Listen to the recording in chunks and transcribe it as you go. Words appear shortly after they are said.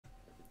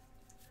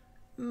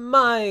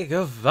My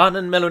Gavan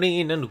and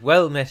Melonine, and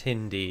well met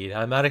indeed.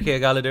 I'm Arachir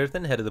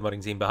Galadurthan, head of the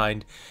modding team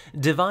behind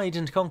Divide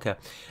and Conquer,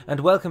 and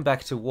welcome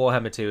back to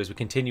Warhammer 2 as we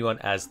continue on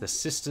as the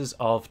Sisters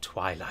of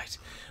Twilight,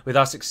 with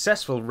our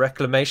successful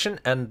reclamation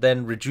and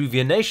then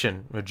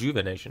rejuvenation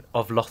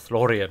of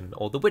Lothlorien,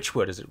 or the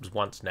Witchwood as it was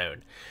once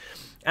known.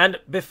 And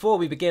before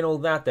we begin all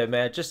that though,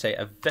 may I just say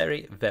a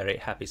very, very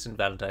happy St.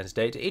 Valentine's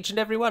Day to each and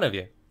every one of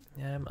you.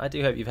 I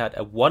do hope you've had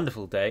a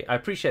wonderful day. I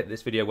appreciate that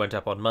this video went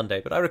up on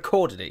Monday, but I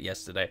recorded it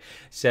yesterday.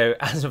 So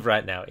as of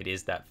right now, it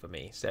is that for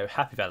me. So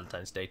happy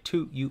Valentine's Day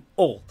to you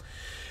all.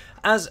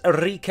 As a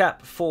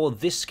recap for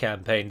this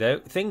campaign, though,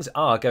 things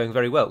are going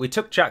very well. We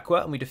took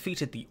Chakwa and we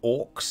defeated the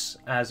Orcs,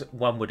 as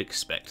one would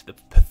expect. The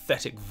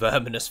pathetic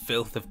verminous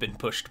filth have been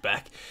pushed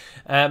back.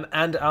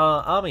 And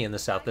our army in the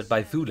south, led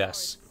by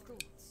Thulas,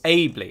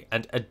 ably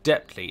and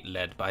adeptly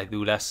led by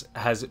Thulas,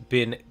 has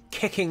been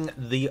kicking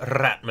the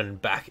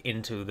Ratmen back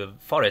into the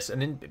forest.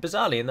 And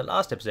bizarrely, in the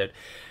last episode,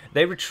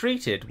 they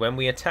retreated when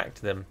we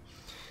attacked them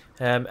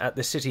at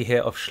the city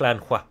here of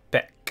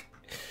Schlanhuapek.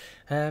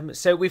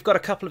 So we've got a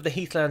couple of the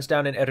heathlands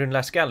down in Erun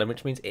Lasgalan,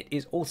 which means it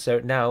is also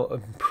now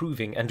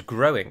improving and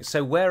growing.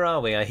 So where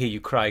are we, I hear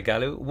you cry,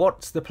 Galu?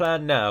 What's the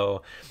plan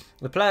now?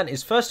 The plan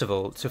is, first of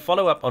all, to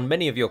follow up on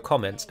many of your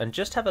comments and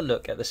just have a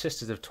look at the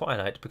Sisters of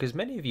Twilight, because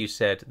many of you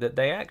said that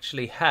they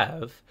actually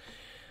have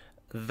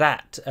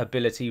that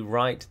ability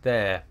right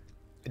there.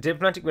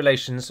 Diplomatic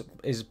relations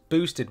is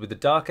boosted with the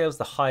Dark Elves,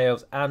 the High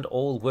Elves, and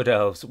all Wood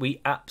Elves. We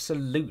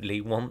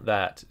absolutely want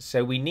that.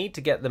 So we need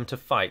to get them to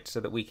fight so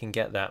that we can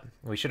get that.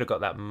 We should have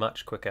got that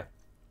much quicker.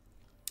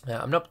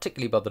 I'm not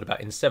particularly bothered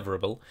about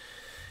Inseverable,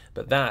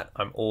 but that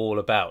I'm all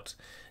about.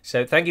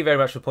 So thank you very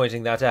much for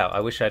pointing that out. I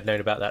wish I'd known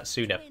about that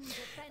sooner.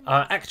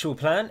 Our actual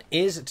plan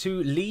is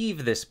to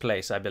leave this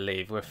place, I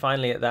believe. We're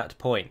finally at that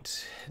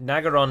point.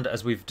 Nagarond,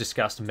 as we've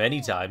discussed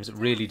many times,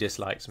 really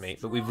dislikes me,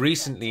 but we've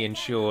recently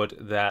ensured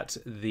that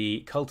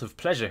the Cult of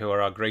Pleasure, who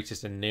are our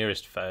greatest and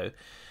nearest foe,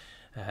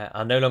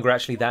 are no longer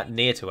actually that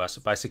near to us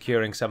by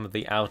securing some of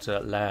the outer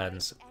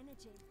lands.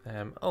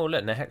 Oh,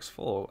 look, Nehex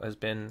 4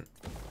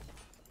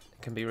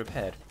 can be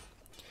repaired.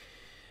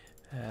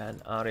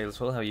 And Ariel's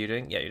well, how are you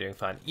doing? Yeah, you're doing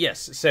fine.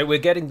 Yes, so we're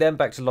getting them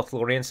back to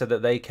Lothlorien so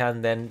that they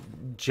can then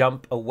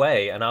jump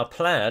away. And our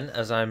plan,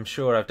 as I'm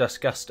sure I've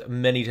discussed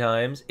many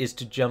times, is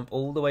to jump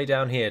all the way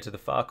down here to the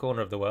far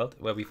corner of the world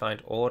where we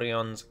find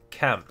Orion's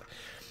camp.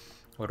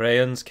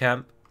 Orion's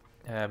camp.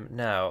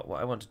 Now, what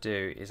I want to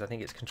do is, I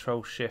think it's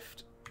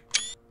Control-Shift.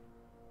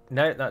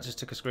 No, that just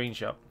took a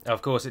screenshot. Oh,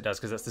 of course it does,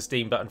 because that's the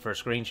Steam button for a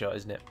screenshot,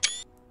 isn't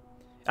it?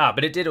 Ah,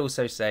 but it did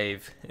also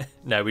save.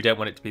 No, we don't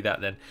want it to be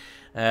that then.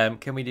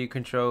 Can we do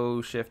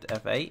Control-Shift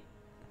F8?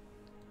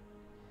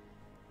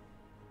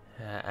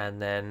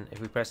 And then if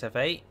we press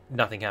F8,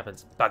 nothing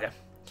happens. Bugger.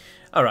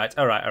 Alright,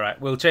 alright,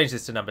 alright. We'll change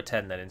this to number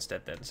 10 then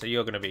instead then. So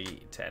you're going to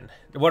be 10.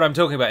 What I'm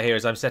talking about here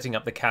is I'm setting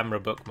up the camera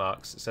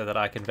bookmarks so that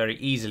I can very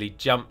easily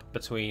jump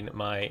between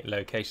my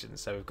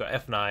locations. So we've got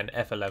F9,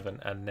 F11,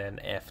 and then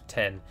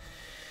F10.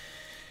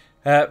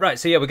 Right,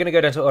 so yeah, we're going to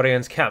go down to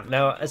Orion's camp.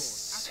 Now,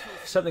 as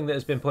something that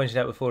has been pointed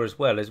out before as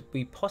well is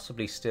we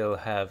possibly still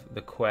have the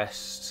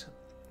quest.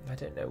 I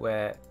don't know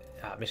where.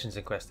 Missions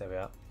and quests, there we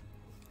are.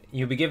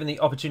 You'll be given the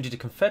opportunity to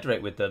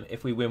confederate with them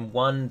if we win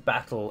one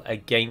battle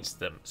against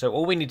them. So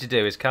all we need to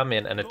do is come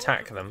in and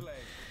attack them,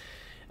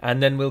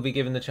 and then we'll be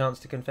given the chance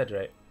to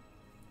confederate.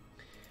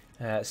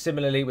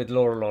 Similarly with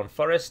Laurelorn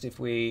Forest, if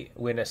we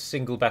win a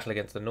single battle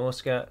against the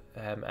Norsca,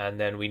 and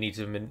then we need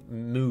to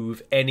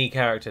move any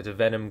character to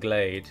Venom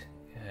Glade,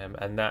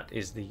 and that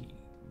is the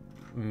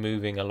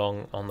moving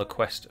along on the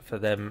quest for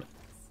them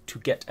to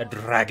get a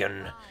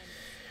dragon.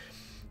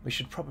 We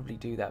should probably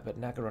do that,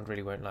 but Nagarond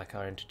really won't like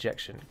our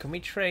interjection. Can we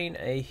train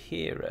a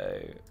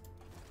hero?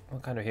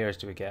 What kind of heroes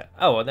do we get?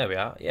 Oh, well, there we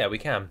are. Yeah, we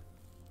can.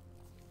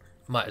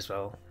 Might as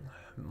well.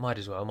 Might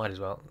as well, might as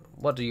well.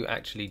 What do you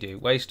actually do?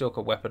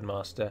 Waystalker, Weapon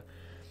Master.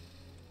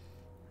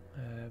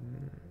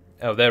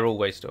 Oh, they're all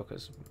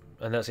Waystalkers.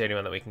 And that's the only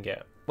one that we can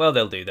get. Well,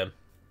 they'll do them.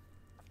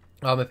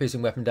 Armor,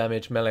 piercing, weapon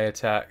damage, melee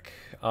attack,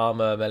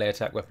 armor, melee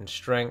attack, weapon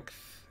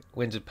strength,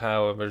 winds of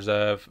power,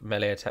 reserve,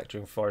 melee attack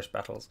during forest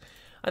battles.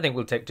 I think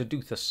we'll take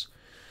Taduthus.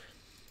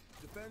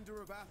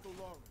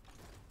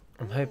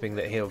 I'm hoping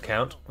that he'll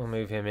count. We'll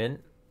move him in.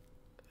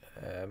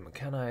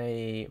 Can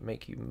I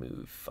make you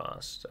move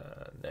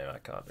faster? No, I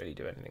can't really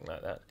do anything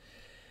like that.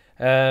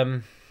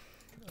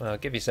 Well,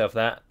 give yourself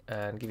that,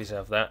 and give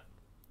yourself that.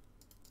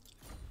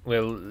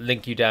 We'll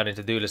link you down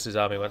into Thulas's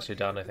army once you're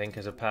done, I think,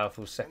 as a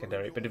powerful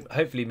secondary. But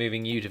hopefully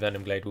moving you to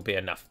Venom Glade will be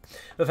enough.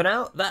 But for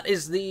now, that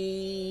is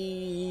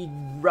the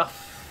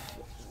rough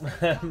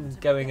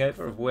going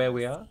over of where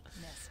we are.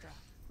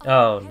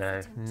 Oh,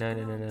 no. No,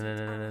 no, no, no, no,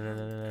 no, no, no,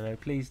 no, no, no.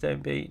 Please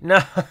don't be.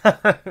 No.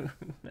 No.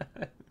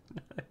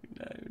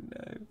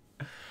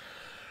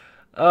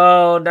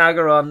 Oh,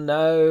 Nagaron,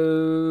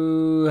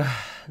 no.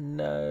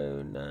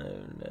 No, no,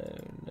 no,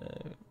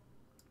 no.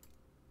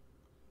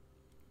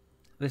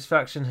 This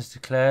faction has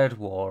declared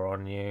war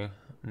on you,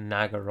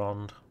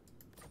 Nagarond.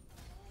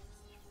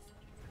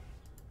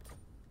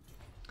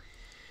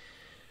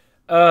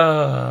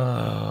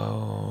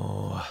 Oh.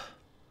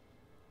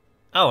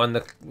 Oh, and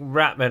the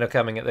Ratmen are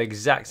coming at the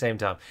exact same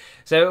time.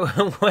 So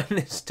when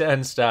this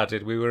turn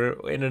started, we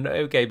were in an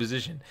okay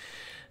position.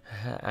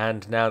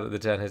 And now that the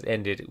turn has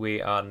ended,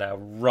 we are now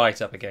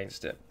right up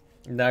against it.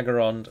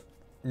 Nagarond,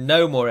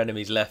 no more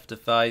enemies left to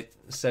fight,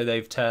 so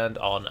they've turned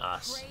on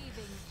us.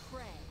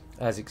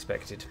 As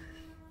expected.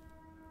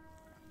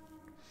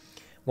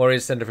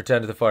 Warriors send a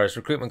return to the forest.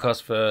 Recruitment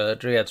cost for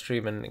Dryads,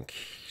 Treemen, and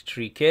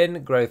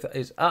Treekin. Growth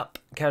is up.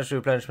 Casualty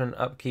replenishment,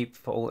 upkeep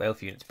for all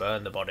elf units.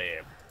 Burn the body.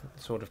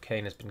 Sword of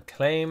Cain has been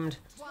claimed.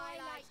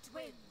 Twilight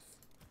wins.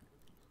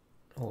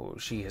 Oh,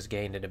 she has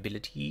gained an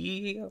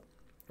ability.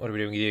 What are we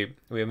doing with you?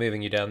 We are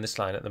moving you down this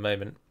line at the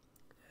moment.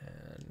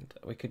 And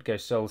we could go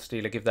Soul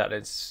Stealer. Give that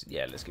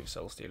yeah, let's give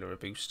Soul Stealer a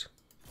boost.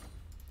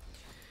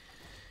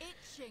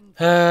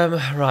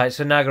 Right,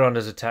 so Nagarond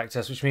has attacked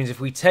us, which means if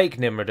we take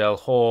Nimrodel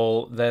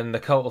Hall, then the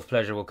Cult of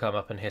Pleasure will come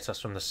up and hit us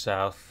from the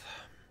south.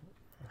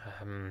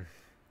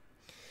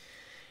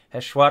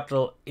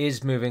 Heshwatl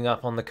is moving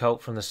up on the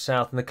Cult from the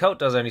south, and the Cult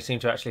does only seem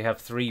to actually have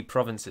 3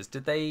 provinces.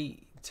 Did they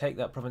take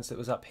that province that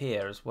was up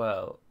here as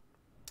well?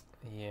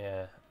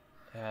 Yeah.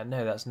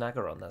 No, that's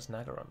Nagarond. That's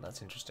Nagarond.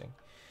 That's interesting.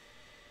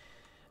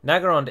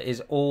 Nagarond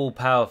is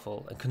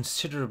all-powerful and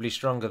considerably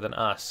stronger than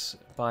us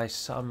by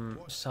some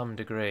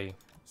degree.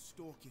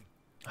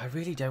 I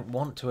really don't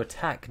want to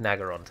attack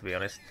Nagarond, to be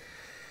honest.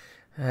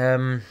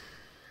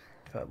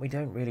 But we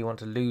don't really want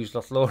to lose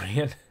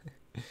Lothlorien.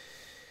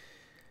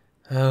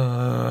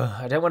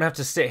 I don't want to have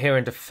to sit here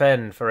and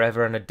defend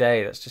forever and a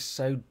day. That's just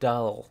so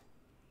dull.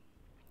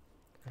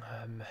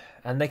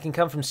 And they can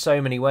come from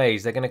so many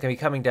ways. They're going to be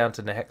coming down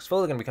to Nehexful.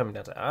 They're going to be coming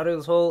down to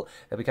Aril's Hall.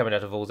 They'll be coming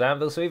down to Vol's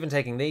Anvil. So even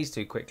taking these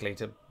 2 quickly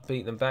to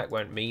beat them back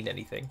won't mean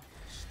anything.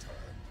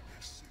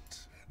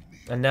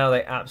 And now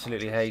they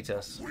absolutely hate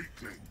us.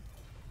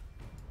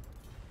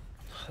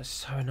 That's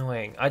so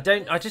annoying. I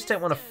just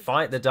don't want to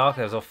fight the Dark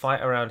Elves or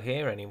fight around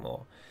here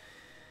anymore.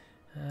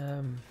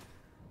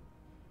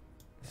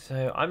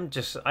 So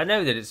I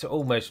know that it's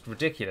almost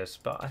ridiculous,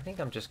 but I think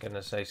I'm just going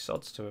to say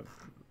sods to it.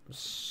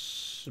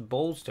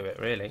 Balls to it,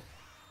 really.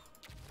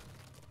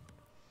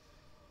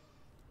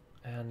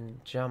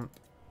 And jump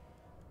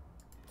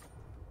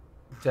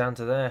down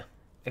to there.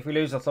 If we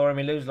lose Lothlorien,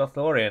 we lose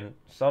Lothlorien.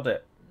 Sod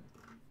it.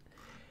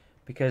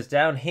 Because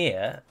down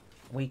here,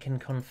 we can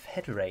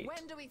confederate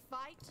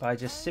by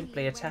just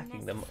simply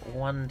attacking them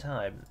one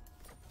time.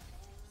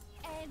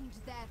 End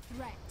their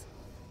threat.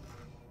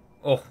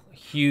 Oh,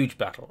 huge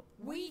battle.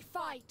 We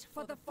fight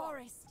for the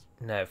forest.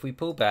 No, if we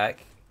pull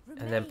back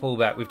and then pull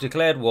back, we've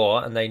declared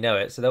war and they know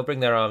it, so they'll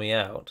bring their army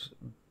out.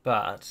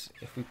 But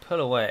if we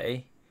pull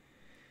away,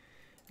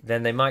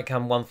 then they might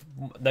come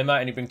they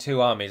might only bring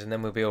 2 armies and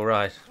then we'll be all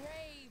right.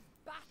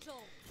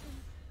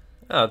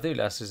 Oh,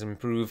 Thulas has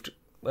improved.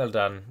 Well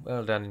done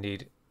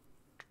indeed.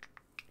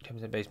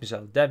 10% base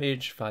missile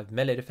damage, 5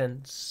 melee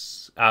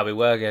defense. We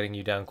were getting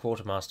you down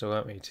Quartermaster,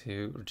 weren't we,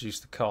 to reduce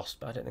the cost,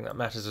 but I don't think that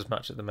matters as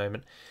much at the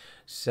moment.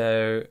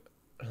 So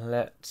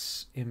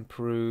let's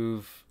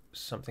improve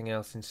something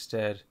else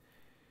instead.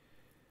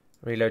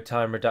 Reload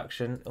time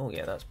reduction. Oh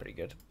yeah, that's pretty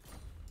good.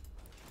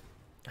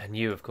 And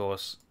you, of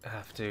course,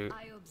 have to...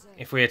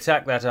 If we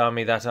attack that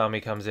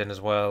army comes in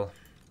as well.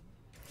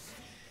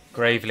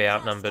 Gravely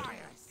outnumbered.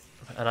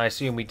 And I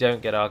assume we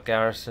don't get our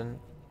garrison.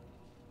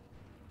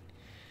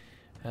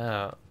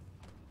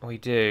 We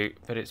do,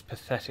 but it's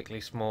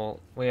pathetically small.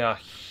 We are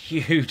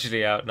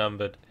hugely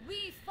outnumbered.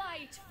 We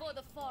fight for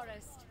the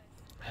forest.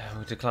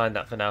 We'll decline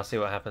that for now, see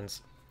what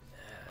happens.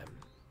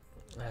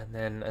 And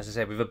then, as I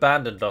said, we've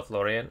abandoned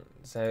Lothlorien,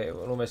 so it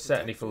will almost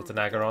certainly fall to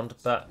Nagarond.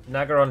 But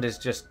Nagarond is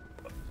just...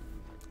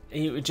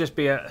 He would just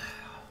be a...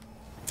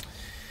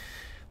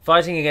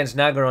 Fighting against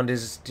Nagarond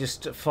is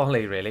just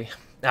folly, really.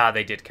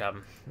 They did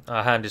come.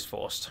 Our hand is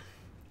forced.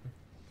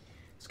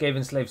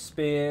 Skaven Slave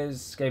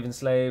Spears, Skaven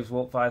Slaves,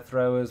 Warpfire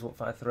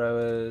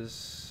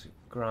Throwers,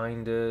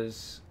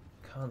 Grinders.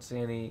 Can't see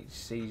any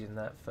siege in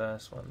that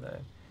first one, though.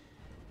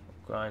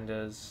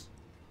 Grinders.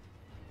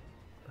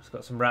 It's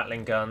got some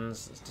rattling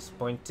guns. That's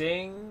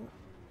disappointing.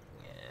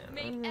 Yeah.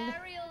 Make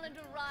Ariel and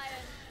Orion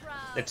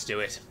proud. Let's do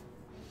it.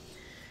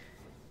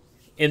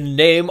 In the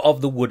name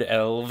of the Wood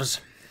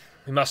Elves,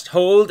 we must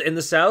hold in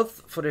the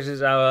south, for it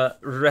is our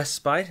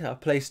respite, our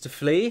place to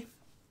flee.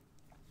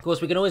 Of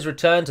course, we can always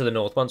return to the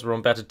north once we're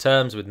on better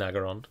terms with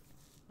Nagarond.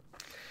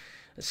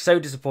 It's so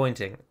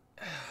disappointing.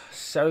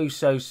 So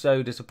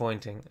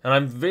disappointing. And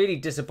I'm really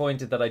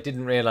disappointed that I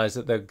didn't realise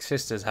that the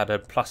sisters had a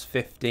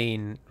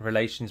 +15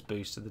 relations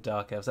boost to the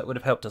Dark Elves. That would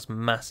have helped us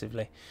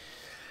massively.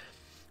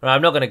 Right,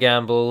 I'm not going to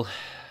gamble.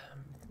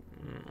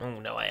 Oh,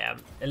 no, I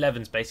am.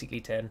 11's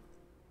basically 10.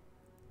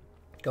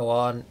 Go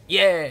on.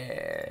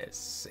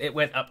 Yes! It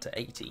went up to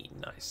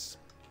 18. Nice.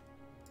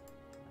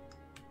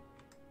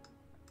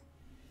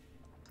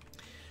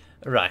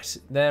 Right,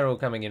 they're all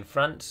coming in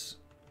front.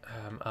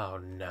 Oh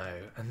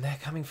no, and they're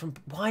coming from...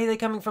 Why are they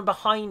coming from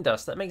behind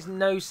us? That makes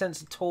no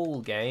sense at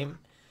all, game.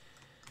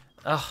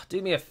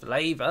 Do me a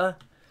favour.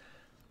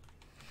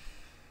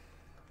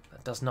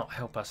 It does not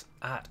help us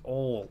at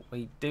all.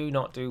 We do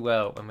not do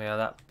well when we are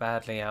that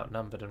badly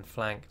outnumbered and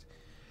flanked.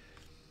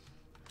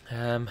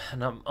 And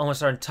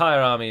almost our entire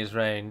army is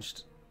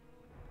ranged.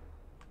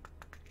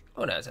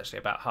 Oh no, it's actually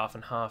about half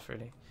and half,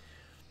 really.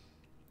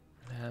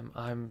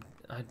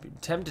 I'd be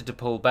tempted to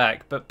pull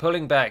back, but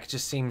pulling back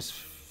just seems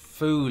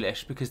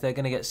foolish because they're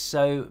going to get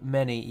so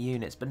many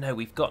units. But no,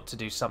 we've got to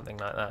do something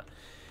like that.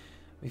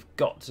 We've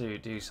got to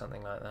do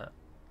something like that.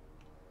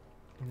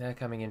 And they're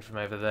coming in from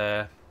over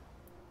there.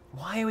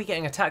 Why are we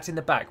getting attacked in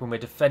the back when we're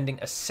defending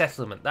a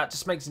settlement? That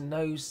just makes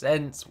no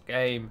sense,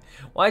 game.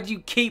 Why do you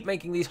keep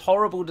making these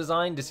horrible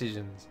design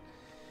decisions?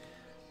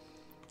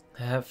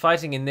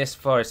 Fighting in this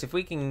forest, if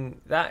we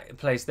can... That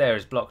place there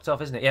is blocked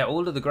off, isn't it? Yeah,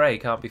 all of the grey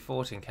can't be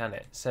fought in, can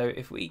it? So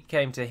if we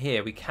came to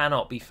here, we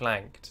cannot be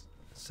flanked.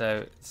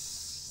 So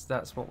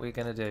that's what we're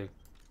going to do.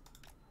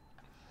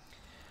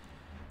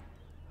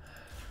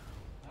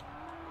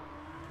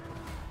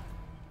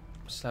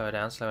 Slow her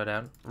down, slow her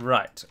down.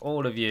 Right,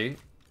 all of you,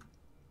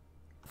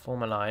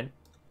 form a line.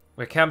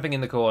 We're camping in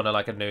the corner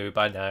like a noob.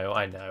 I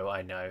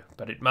know.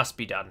 But it must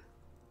be done.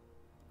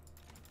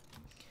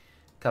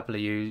 A couple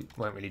of you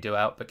won't really do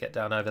out, but get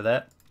down over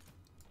there.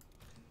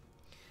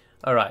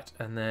 Alright,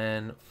 and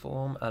then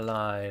form a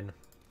line.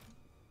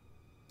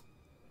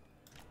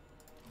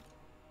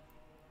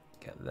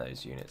 Get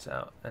those units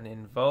out and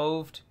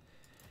involved.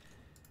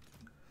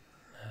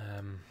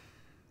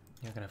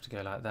 You're gonna have to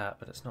go like that,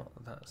 but that's not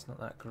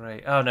that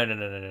great. Oh no.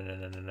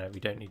 We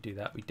don't need to do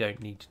that. We don't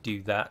need to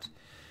do that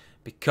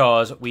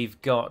because we've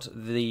got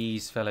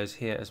these fellows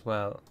here as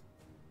well.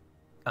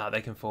 Ah,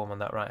 they can form on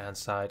that right hand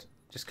side.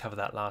 Just cover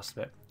that last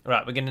bit.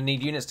 Right, we're gonna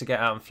need units to get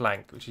out and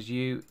flank, which is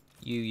you,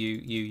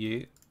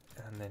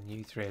 and then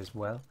you three as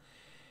well.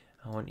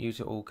 I want you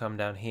to all come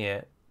down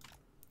here,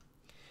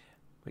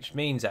 which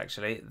means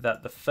actually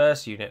that the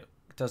first unit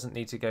doesn't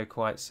need to go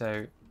quite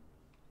so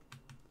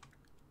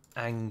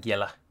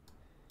angular.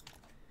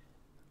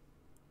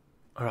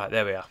 Alright,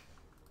 there we are.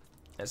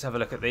 Let's have a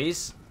look at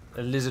these.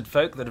 The lizard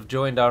folk that have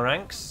joined our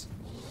ranks.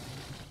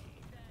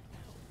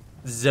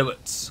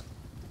 Zoets.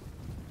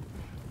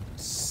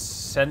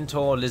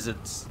 Centaur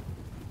lizards.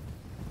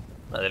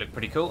 Oh, they look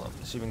pretty cool.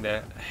 I'm assuming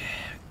they're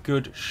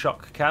good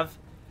shock cav.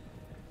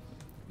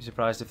 Be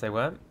surprised if they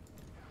weren't.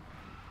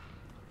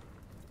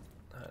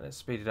 Let's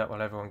speed it up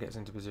while everyone gets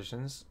into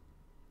positions.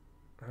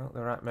 Well,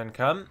 the rat men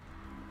come.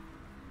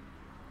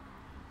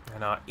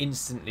 And are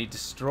instantly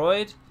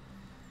destroyed.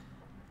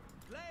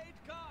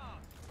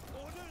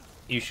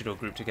 You should all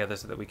group together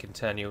so that we can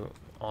turn you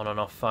on and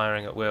off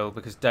firing at will,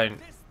 because don't...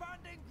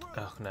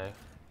 Oh no.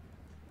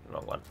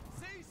 Wrong one.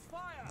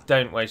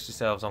 Don't waste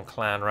yourselves on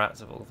clan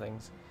rats of all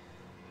things.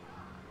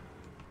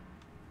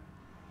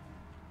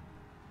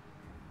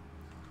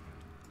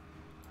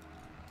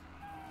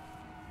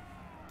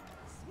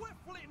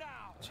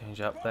 Change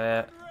up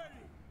there.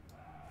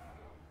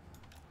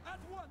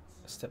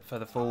 A step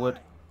further forward.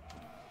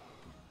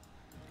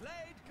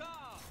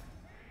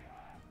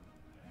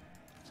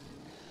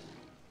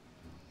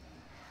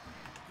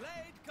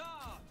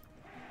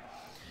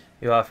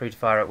 You are free to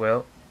fire at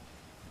will.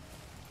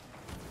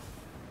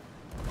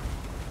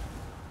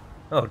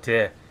 Oh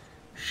dear.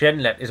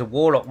 Shenlet is a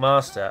warlock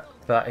master,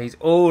 but he's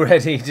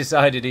already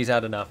decided he's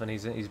had enough and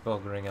he's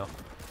boggering off.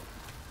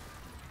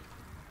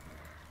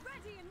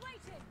 Ready and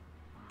waiting.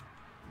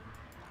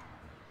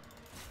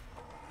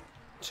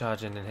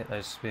 Charge in and hit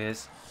those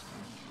spears.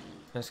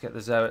 Let's get the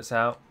Zoets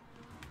out.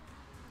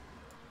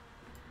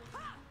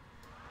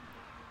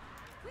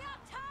 We are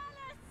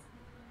tireless.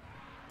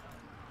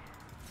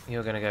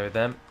 You're going to go with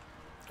them.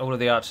 All of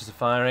the archers are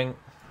firing.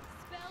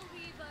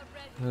 Spellweaver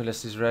ready.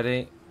 Ulyss is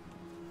ready.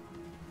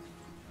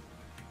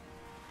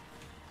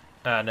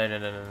 Ah, no.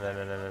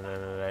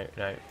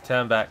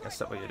 Turn back and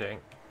stop what you're doing.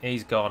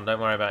 He's gone. Don't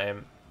worry about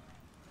him.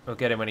 We'll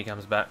get him when he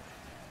comes back.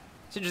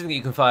 It's interesting that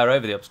you can fire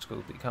over the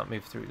obstacles, but you can't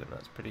move through them.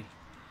 That's pretty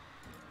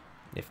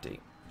nifty.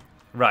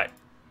 Right.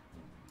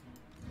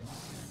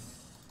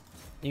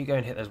 You go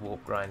and hit those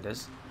warp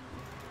grinders.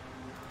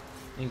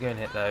 You go and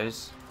hit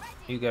those.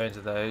 You go into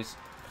those.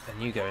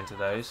 And you go into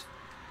those.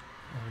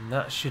 And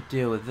that should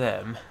deal with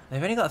them.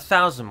 They've only got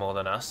 1,000 more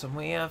than us, and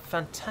we have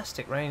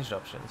fantastic ranged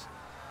options.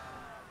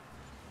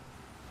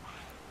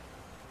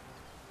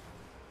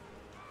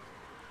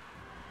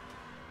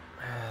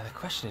 The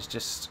question is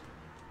just...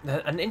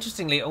 And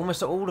interestingly,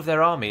 almost all of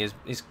their army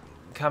is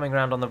coming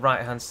around on the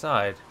right-hand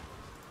side.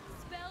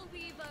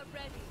 Spellweaver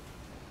ready.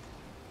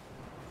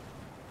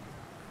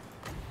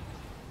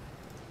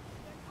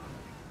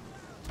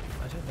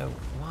 I don't know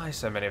why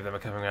so many of them are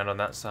coming around on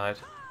that side.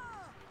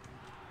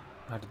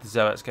 How did the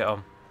Zoets get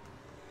on?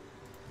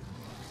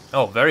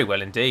 Oh, very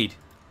well indeed.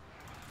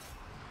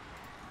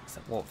 It's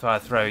that warp fire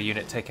throw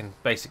unit taken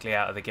basically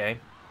out of the game.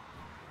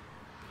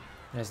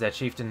 There's their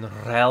chieftain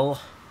Rel.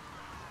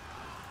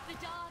 The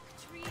dark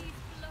trees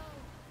blow.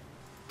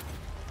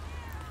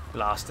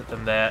 Blast at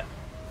them there.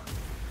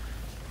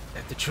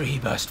 Let the tree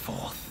burst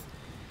forth.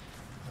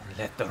 And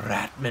let the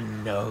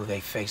ratmen know they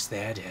face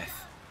their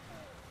death.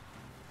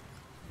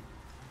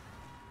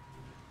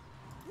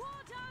 War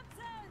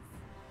dancers.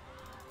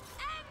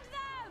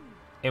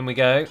 In we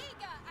go. Eager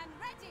and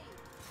ready.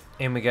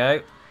 In we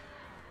go.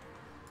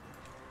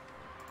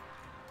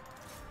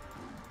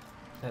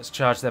 Let's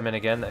charge them in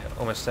again. They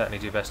almost certainly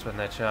do best when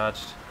they're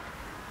charged.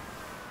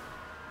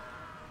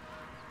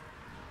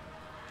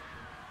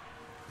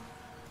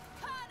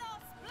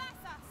 Kurnos,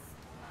 bless us.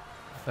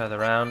 Further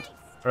round.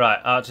 Right,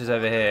 archers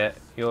over here.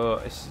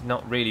 It's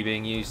not really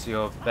being used to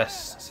your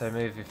best, so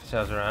move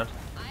yourselves around.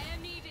 I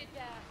am needed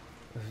there.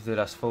 Move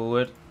us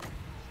forward.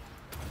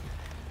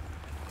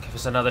 Give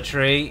us another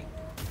tree.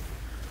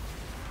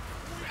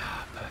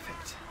 Ah,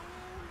 perfect.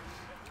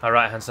 Our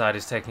right hand side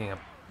is taking a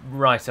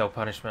right old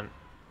punishment.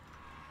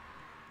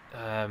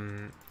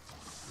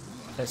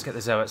 Let's get the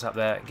Zoets up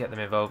there and get them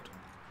involved.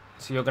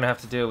 So you're going to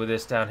have to deal with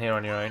this down here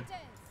on your own.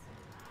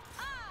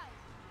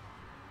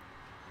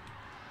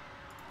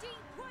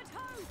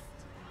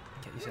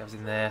 Get yourselves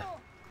in there.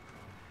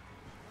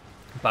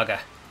 Bugger.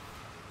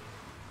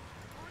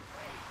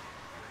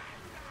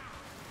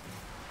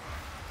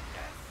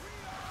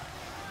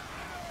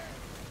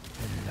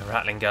 The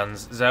rattling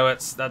guns.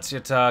 Zoets, that's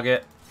your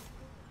target.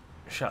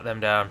 Shut them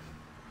down.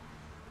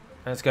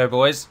 Let's go,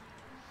 boys.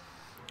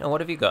 Oh,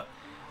 what have you got?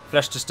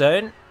 Flesh to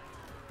stone.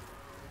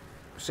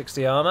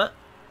 60 armor.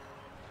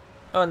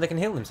 Oh, and they can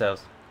heal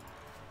themselves.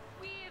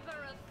 Weaver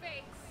of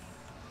fates.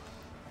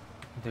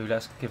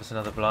 Let's give us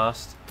another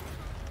blast.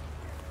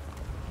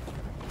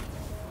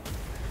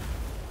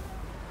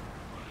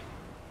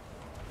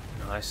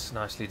 Nice,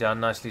 nicely done,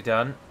 nicely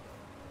done.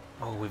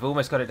 Oh, we've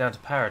almost got it down to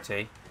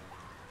parity.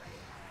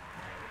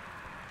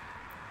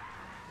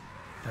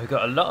 We've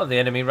got a lot of the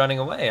enemy running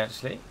away,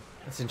 actually.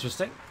 That's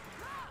interesting.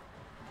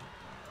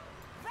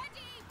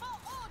 Ready for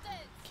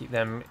orders. Keep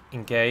them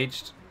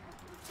engaged.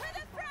 To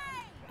the fray.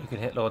 You can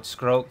hit Lord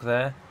Skrulk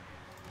there.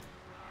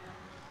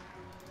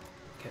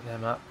 Get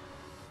them up.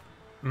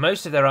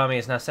 Most of their army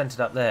is now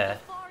centered up there,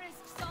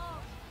 Forest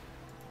song.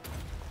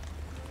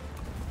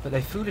 but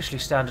they foolishly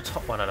stand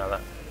atop one another,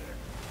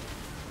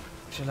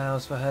 which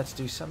allows for her to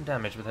do some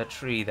damage with her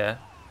tree there.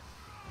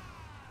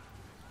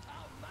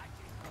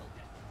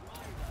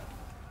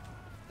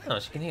 Oh,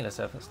 she can heal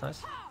herself, that's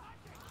nice.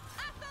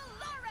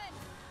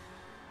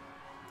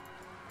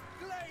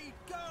 Glade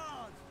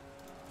guard!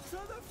 To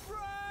the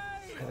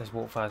fray! Get those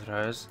warp fire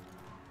throwers.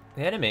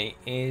 The enemy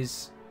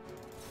is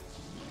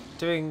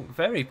doing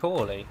very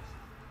poorly.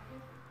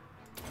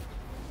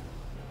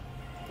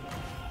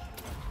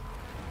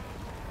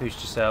 Boost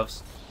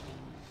yourselves.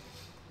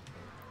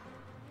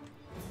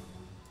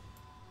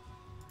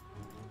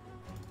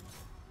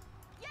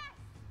 Yes.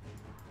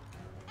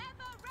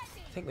 Ever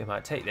ready. I think we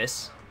might take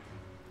this.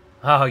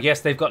 Oh yes,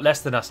 they've got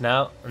less than us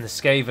now, and the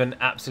Skaven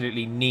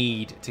absolutely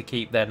need to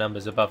keep their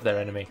numbers above their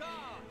enemy,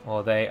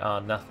 or they are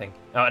nothing.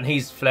 Oh, and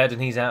he's fled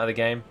and he's out of the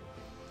game.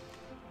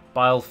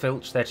 Bile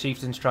Filch, their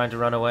chieftain's trying to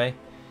run away.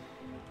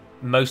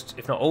 Most,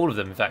 if not all of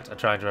them, in fact, are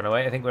trying to run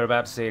away. I think we're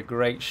about to see a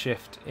great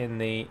shift in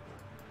the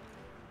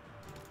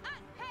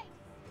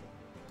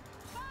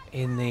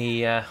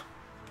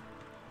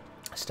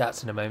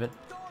stats in a moment.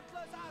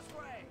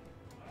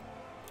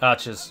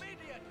 Archers,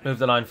 move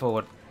the line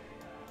forward.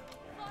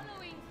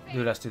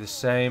 Following Let's do the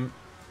same.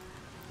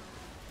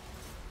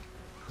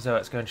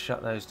 Zoet's going to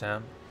shut those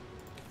down.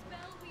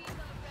 Spellweaver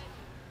ready.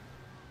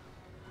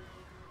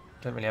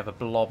 Don't really have a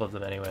blob of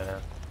them anywhere now.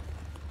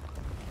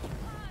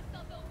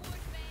 Path of the wood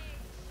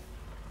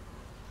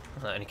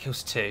mage. That only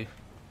kills 2.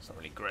 It's not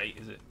really great,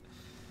 is it?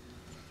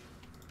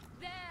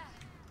 There.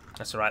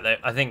 That's alright though.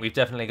 I think we've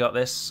definitely got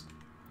this.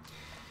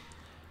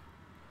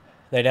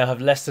 They now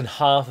have less than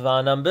half of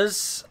our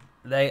numbers.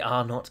 They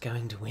are not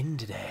going to win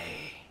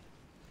today.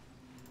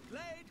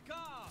 Glade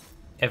guard!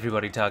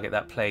 Everybody target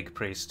that plague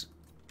priest.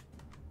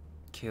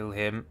 Kill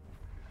him.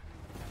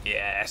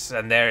 Yes,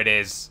 and there it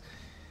is.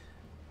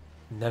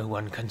 No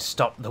one can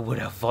stop the Wood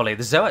Elf volley.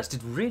 The Zoats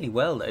did really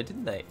well though,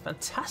 didn't they?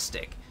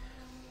 Fantastic.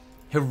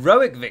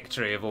 Heroic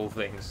victory of all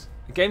things.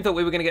 The game thought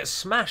we were going to get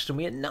smashed and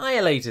we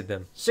annihilated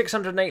them.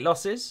 608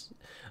 losses.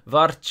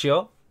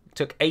 Varcho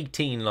took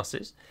 18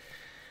 losses.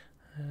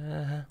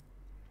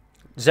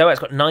 Zoat's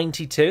got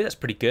 92. That's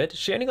pretty good.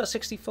 She only got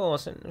 64,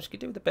 so she could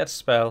do with a better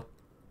spell.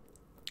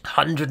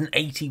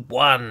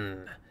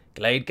 181.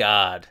 Glade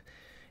Guard.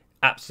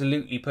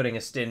 Absolutely putting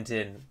a stint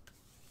in.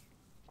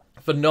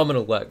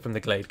 Phenomenal work from the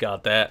Glade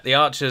Guard there. The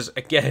archers,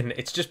 again,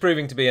 it's just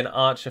proving to be an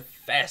archer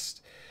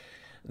fest.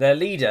 Their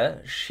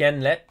leader,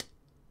 Shenlet,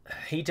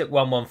 he took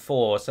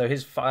 114, so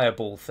his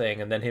fireball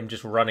thing and then him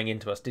just running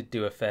into us did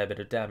do a fair bit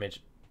of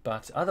damage.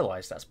 But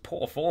otherwise, that's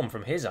poor form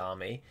from his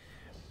army.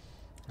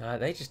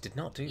 They just did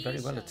not do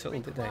very well at all,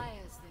 did they?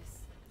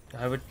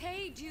 I would...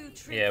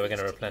 Yeah, we're going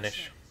to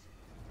replenish.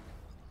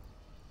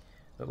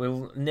 But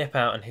we'll nip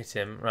out and hit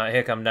him. Right,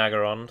 here come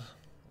Nagarond.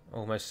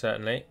 Almost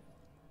certainly.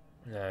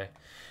 No.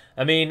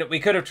 I mean, we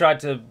could have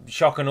tried to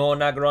shock and awe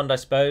Nagarond, I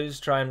suppose.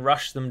 Try and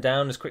rush them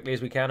down as quickly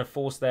as we can and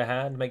force their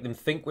hand. Make them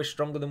think we're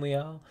stronger than we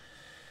are.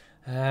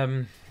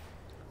 But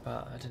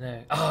I don't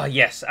know. Ah,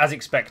 yes, as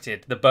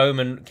expected. The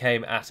bowmen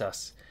came at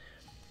us.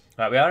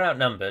 Right, we are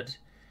outnumbered.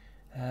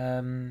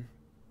 And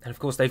of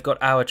course, they've got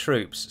our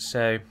troops.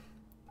 So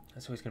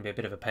That's always going to be a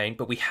bit of a pain.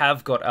 But we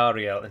have got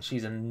Ariel, and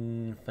she's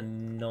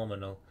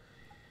phenomenal.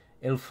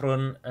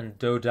 Ilfrun and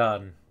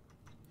Dodan.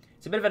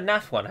 It's a bit of a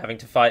naff one having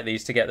to fight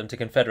these to get them to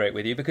confederate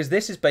with you, because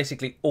this is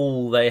basically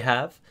all they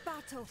have.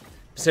 Battle.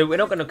 So we're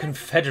not going to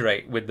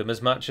confederate with them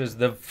as much as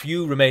the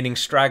few remaining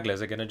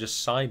stragglers are going to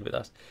just side with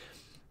us.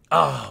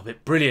 Oh,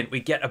 but brilliant. We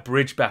get a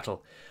bridge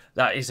battle.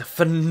 That is a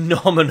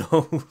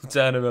phenomenal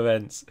turn of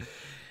events.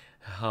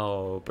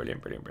 Oh,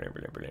 brilliant, brilliant, brilliant,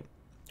 brilliant, brilliant.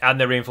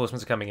 And the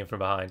reinforcements are coming in from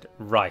behind.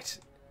 Right.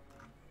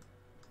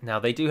 Now,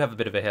 they do have a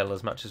bit of a hill.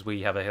 As much as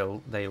we have a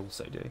hill, they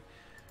also do.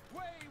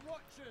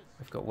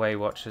 We've got Way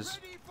Watchers.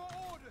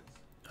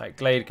 Right,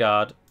 Glade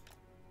Guard.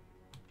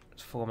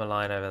 Let's form a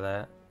line over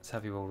there. Let's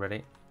have you all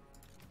ready.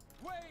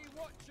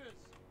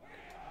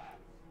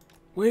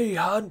 We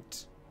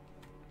hunt!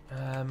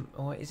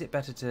 Or is it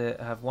better to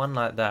have one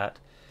like that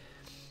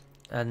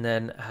and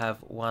then have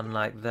one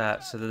like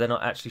that so that they're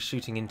not actually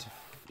shooting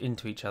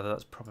into each other?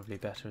 That's probably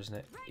better, isn't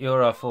it?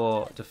 You're our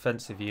 4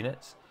 defensive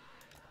units.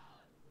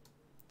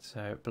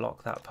 So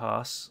block that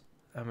pass.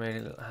 And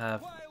we'll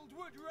have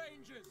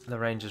the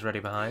Rangers ready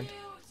behind.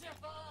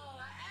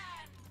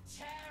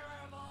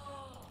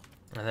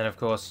 And then, of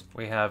course,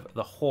 we have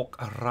the Hawk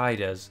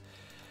Riders.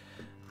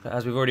 But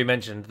as we've already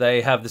mentioned,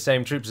 they have the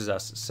same troops as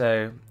us.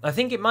 So I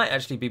think it might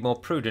actually be more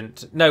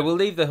prudent. No, we'll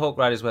leave the Hawk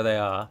Riders where they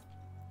are.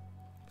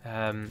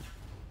 Oh,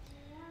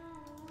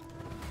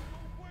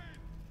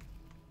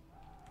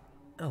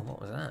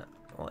 what was that?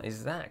 What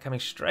is that? Coming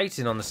straight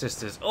in on the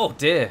sisters. Oh,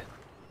 dear.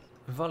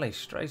 Volley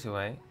straight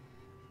away.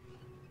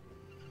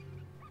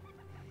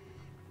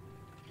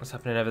 What's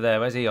happening over there?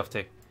 Where's he off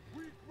to?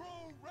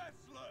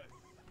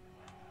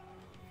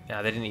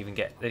 Yeah, they didn't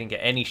get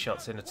any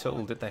shots in at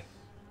all, did they?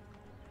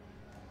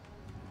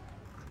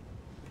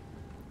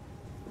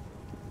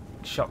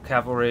 Shock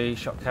cavalry,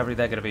 they're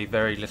going to be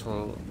very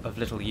little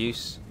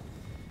use.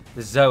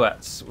 The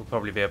Zoats will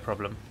probably be a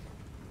problem.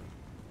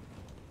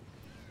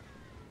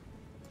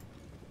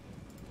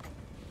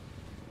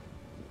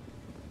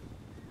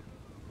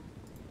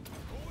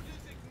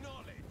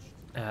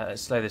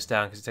 Let's slow this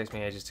down because it takes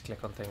me ages to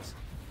click on things.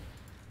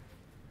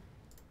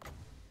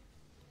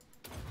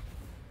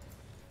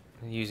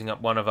 Using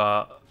up one of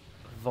our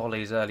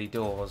volleys early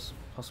doors,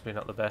 possibly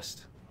not the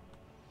best.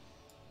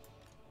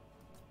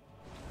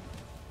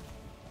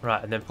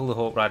 Right, and then pull the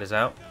Hawk Riders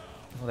out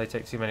before they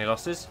take too many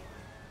losses.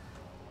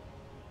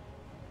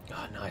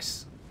 Oh,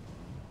 nice.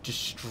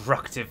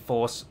 Destructive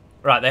force.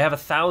 Right, they have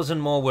 1,000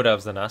 more Wood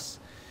Elves than us.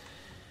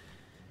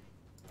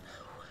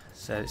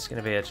 So it's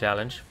going to be a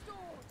challenge.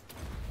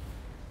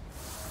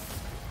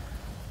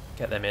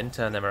 Get them in,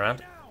 turn them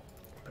around.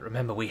 But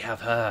remember, we have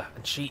her,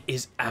 and she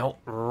is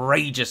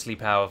outrageously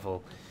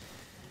powerful.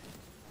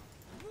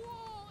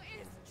 War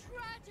is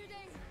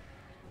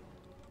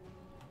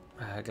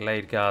tragedy.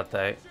 Glade Guard,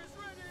 though.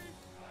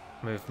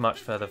 Move much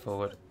further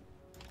forward.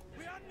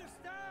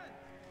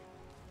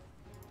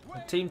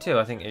 Team 2,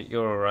 I think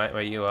you're alright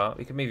where you are.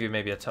 We can move you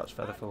maybe a touch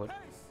further forward.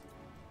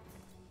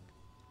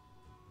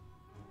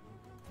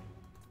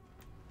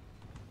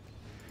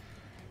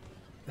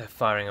 They're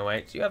firing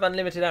away. Do you have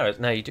unlimited arrows?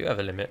 No, you do have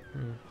a limit.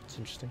 That's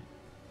interesting.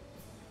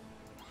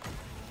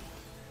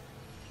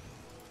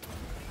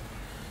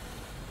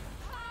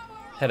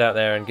 Head out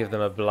there and give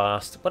them a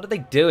blast. What are they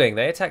doing?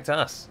 They attacked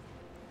us.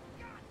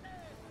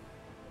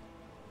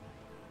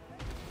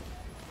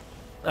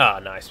 Ah,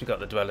 nice. We got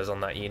the dwellers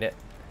on that unit.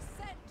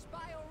 Sent by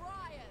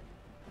Orion.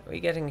 Are we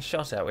getting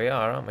shot at? We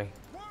are, aren't we?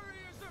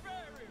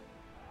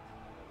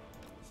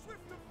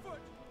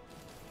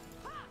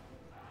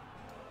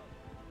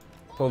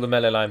 Pull the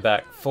melee line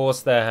back.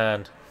 Force their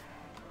hand.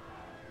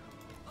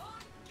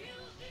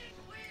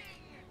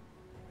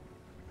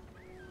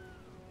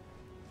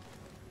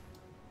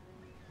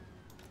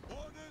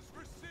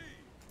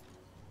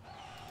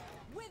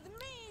 With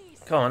me.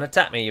 Come on,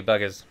 attack me, you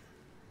buggers.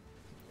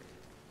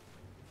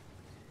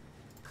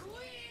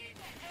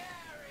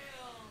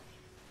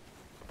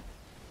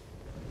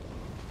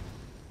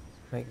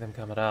 Make them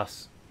come at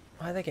us.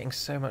 Why are they getting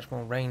so much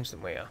more range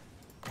than we are?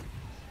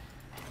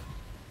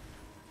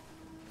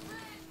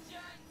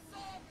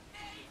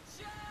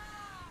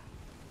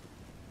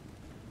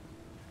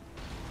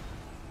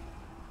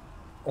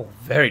 Oh,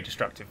 very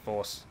destructive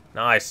force.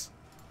 Nice.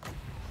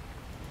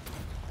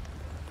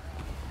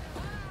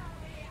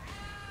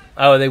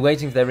 Oh, are they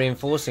waiting for their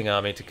reinforcing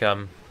army to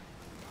come?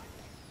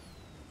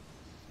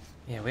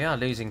 Yeah, we are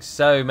losing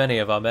so many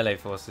of our melee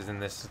forces in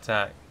this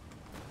attack.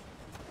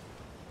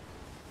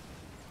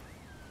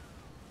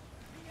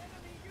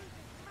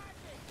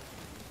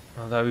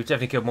 Although we've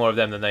definitely killed more of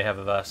them than they have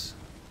of us.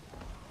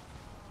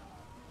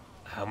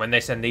 And when they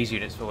send these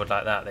units forward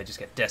like that, they just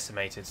get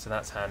decimated, so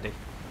that's handy.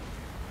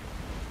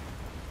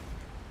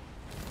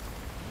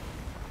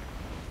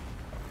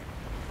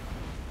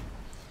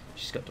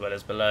 She's got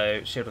dwellers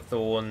below, Shield of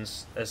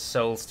Thorns, a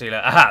Soul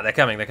Stealer. Aha! They're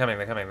coming, they're coming,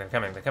 they're coming, they're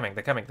coming, they're coming,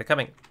 they're coming, they're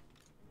coming.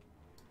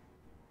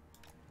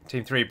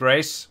 Team 3,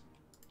 brace.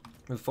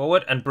 Move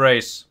forward and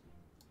brace.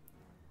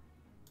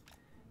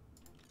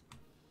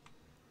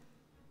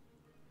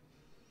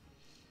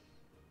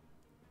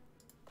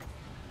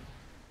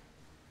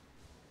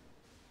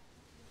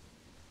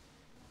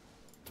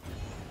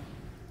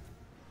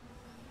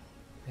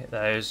 Hit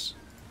those.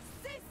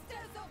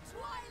 Sisters of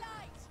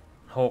Twilight!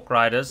 Hawk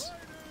Riders. Raiders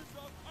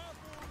of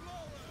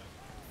Athel-Loren.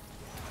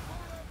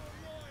 Forever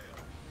loyal.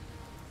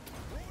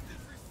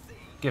 Orders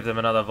received. Give them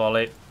another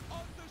volley.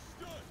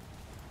 Understood.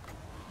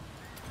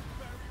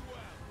 Very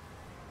well.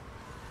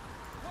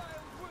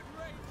 Wildwood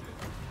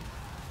Rangers.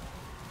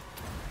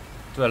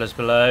 Dwellers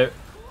below.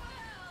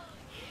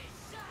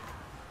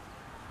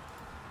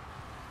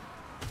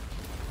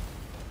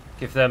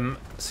 Give them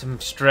some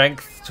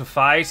strength to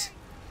fight.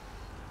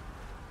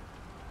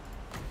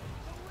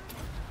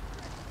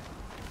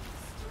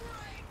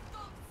 Strength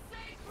of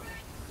sacred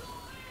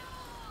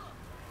soil!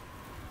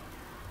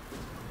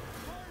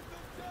 Burn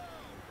them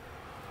down.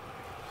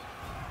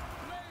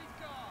 Blade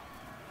Guard.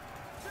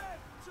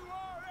 Death to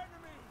our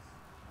enemies.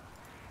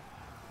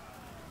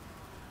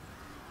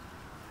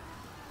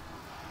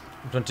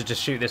 I want to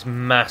just shoot this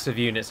massive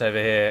units over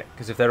here,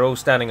 because if they're all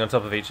standing on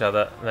top of each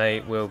other, they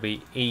will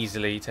be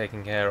easily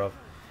taken care of.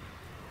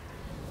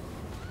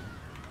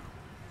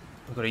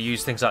 We've got to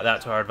use things like that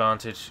to our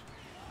advantage.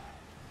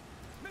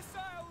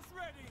 Missiles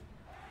ready.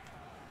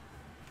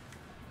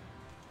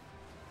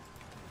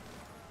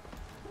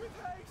 With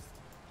haste.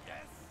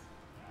 Yes.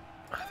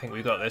 I think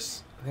we've got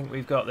this. I think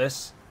we've got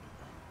this.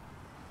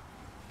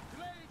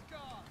 Blade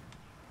Guard.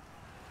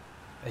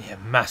 Yeah,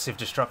 massive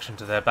destruction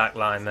to their back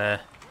line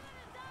there.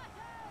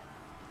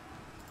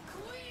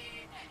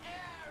 Queen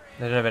Aerith!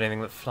 They don't have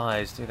anything that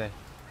flies, do they?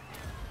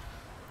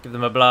 Give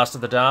them a blast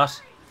of the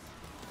dart.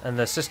 And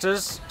the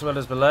sisters,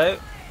 dwellers below.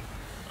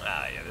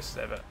 Ah, yeah, this is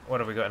over. What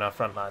have we got in our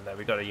front line there?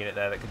 We've got a unit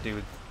there that could do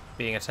with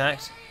being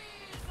attacked.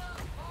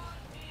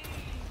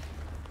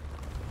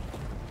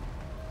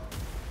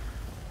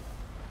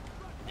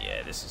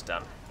 Yeah, this is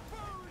done.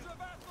 Foes of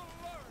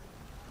Athel-Loren.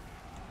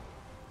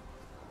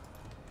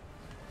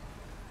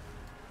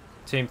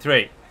 Team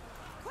 3,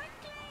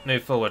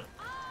 move forward.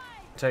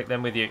 Take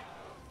them with you.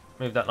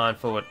 Move that line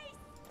forward.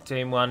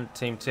 Team 1,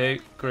 Team 2,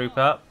 group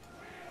up.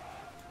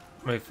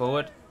 Move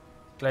forward.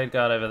 Glade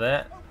Guard over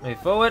there.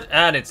 Move forward,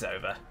 and it's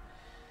over.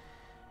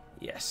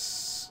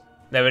 Yes.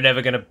 They were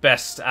never going to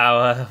best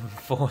our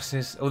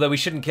forces. Although we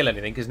shouldn't kill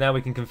anything, because now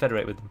we can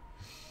confederate with them.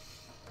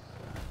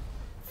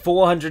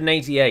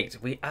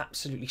 488. We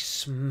absolutely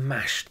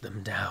smashed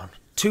them down.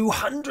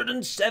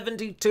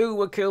 272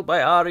 were killed by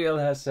Ariel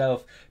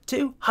herself.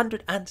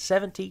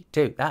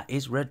 272. That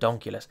is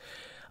redonkulous.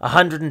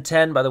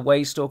 110 by the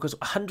Waystalkers.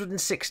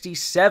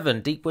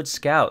 167 Deepwood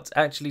Scouts,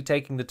 actually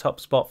taking the top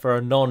spot for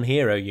a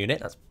non-hero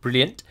unit. That's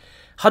brilliant.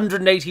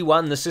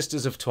 181 the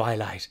Sisters of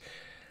Twilight,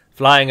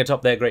 flying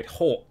atop their great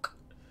hawk.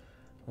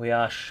 We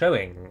are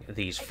showing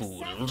these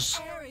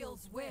fools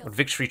Ariel's will. what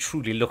victory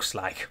truly looks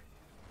like.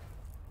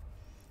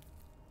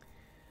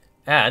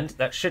 And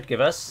that should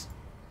give us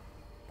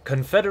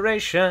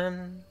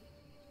Confederation.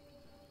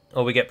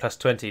 Or we get plus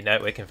 20. No,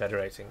 we're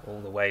confederating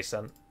all the way,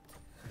 son.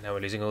 Now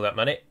we're losing all that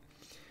money.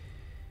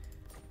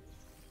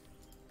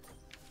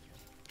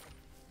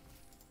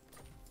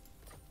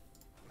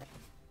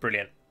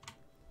 Brilliant.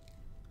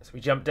 So we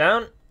jump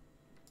down,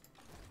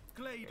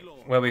 Glade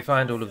Lord. where we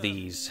find all of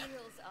these. Feels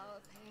our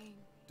pain.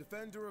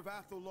 Defender of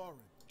Athel-Loren.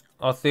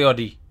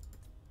 Artheody.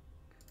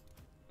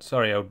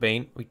 Sorry, old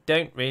bean. We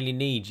don't really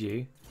need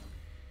you.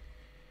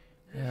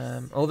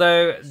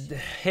 Although, the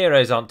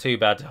heroes aren't too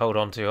bad to hold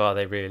on to, are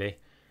they, really?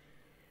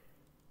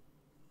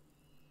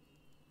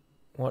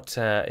 What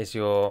is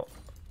your...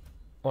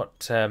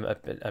 What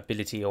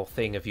ability or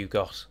thing have you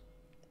got?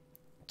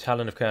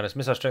 Talon of Kindness.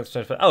 Missile strength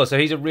 25. Oh, so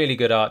he's a really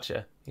good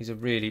archer. He's a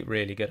really,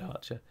 really good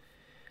archer.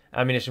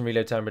 Ammunition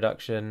reload time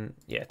reduction.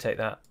 Yeah, take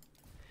that.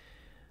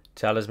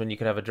 Talisman, you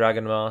can have a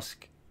dragon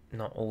mask.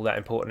 Not all that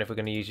important if we're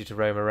going to use you to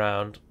roam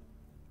around.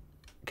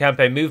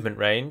 Campaign movement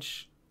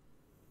range.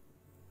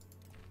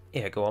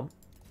 Yeah, go on.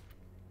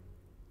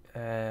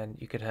 And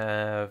you could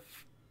have...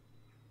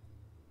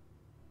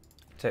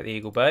 Take the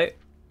eagle bow.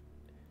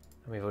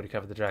 And we've already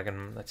covered the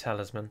dragon, the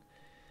talisman.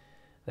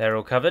 They're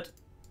all covered.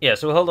 Yeah,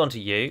 so we'll hold on to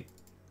you.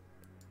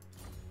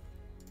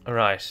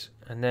 Alright,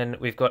 and then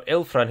we've got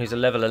Ilfran, who's a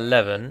level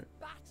 11.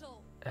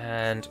 Battle.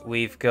 And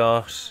we've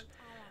got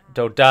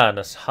Dodan,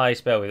 a high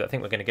spell. I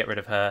think we're going to get rid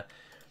of her.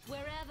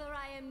 Wherever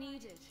I am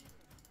needed.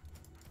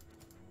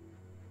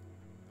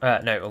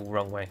 No, all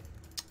wrong way.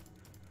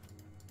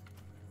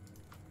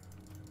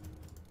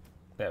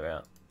 There we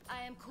are.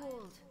 I am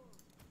called.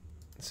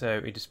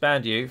 So we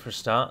disband you for a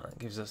start. That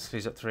gives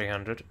us up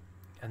 300.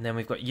 And then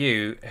we've got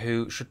you,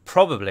 who should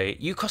probably...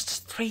 You cost us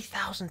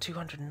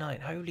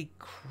 3,209. Holy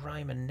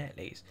crime and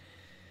netlies.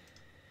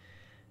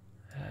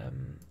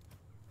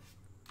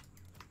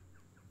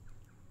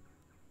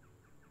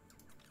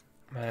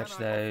 Merge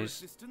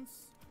those.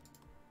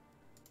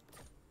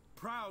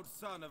 Proud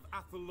son of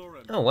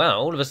Athel-Loren. Oh wow,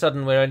 all of a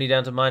sudden we're only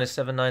down to minus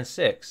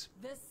 796.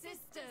 The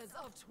Sisters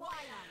of Twilight.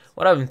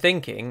 What I'm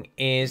thinking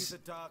These is are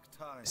dark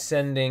times.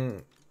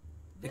 sending...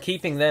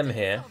 Keeping them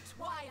here. Of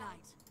Twilight.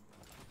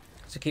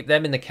 So keep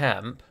them in the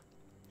camp.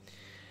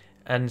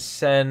 And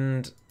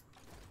send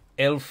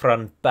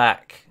Ilfran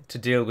back to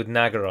deal with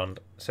Nagaron.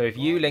 So if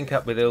you link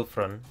up with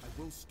Ilfran...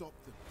 I will stop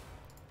them.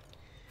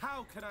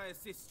 How can I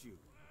assist you?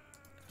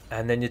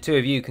 And then the two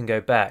of you can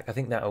go back. I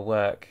think that'll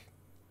work.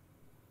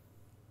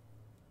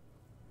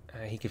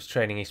 He gives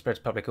training, he spreads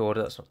public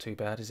order. That's not too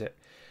bad, is it?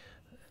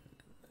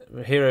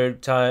 Hero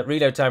time,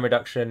 reload time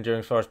reduction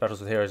during forest battles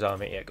with Hero's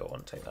army. Yeah, go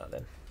on, take that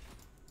then.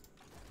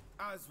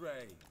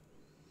 Azray,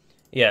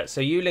 Yeah,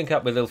 so you link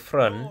up with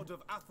Ilfrun. Lord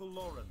of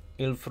Athelloren.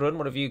 Ilfrun,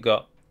 what have you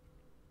got?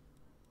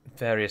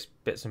 Various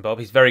bits and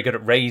bobs. He's very good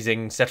at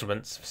raising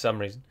settlements for some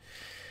reason.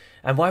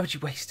 And why would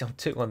you waste on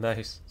 2 on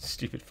those?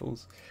 Stupid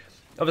fools.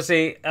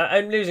 Obviously,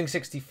 I'm losing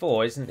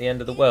 64 isn't the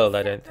end of the world,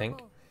 I don't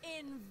think.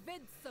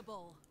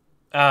 Invincible.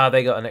 Ah,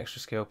 they got an extra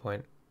skill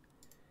point.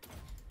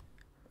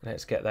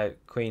 Let's get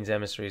that Queen's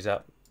emissaries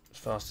up as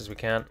fast as we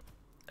can.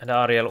 And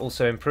Ariel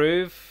also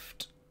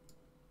improved.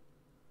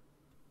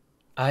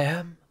 I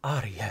am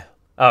Ariel.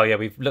 Oh yeah,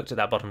 we've looked at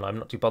that bottom line. I'm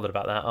not too bothered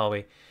about that, are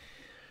we?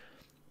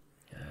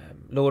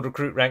 Lord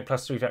recruit rank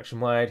 +3 faction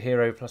wide.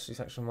 Hero +3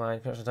 faction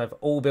wide. Faction time for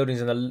all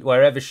buildings in the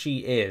wherever she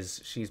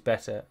is. She's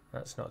better.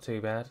 That's not too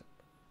bad.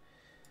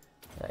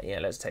 Yeah,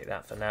 let's take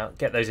that for now.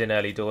 Get those in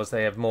early doors.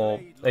 They have more.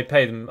 They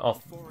pay them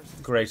off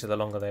greater the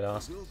longer they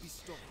last.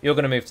 You're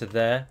going to move to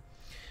there.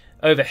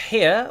 Over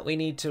here, we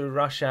need to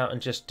rush out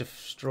and just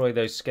destroy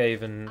those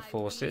Skaven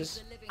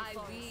forces. I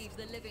weave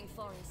the living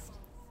forest.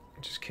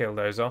 Just kill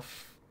those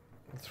off.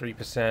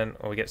 3%,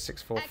 or we get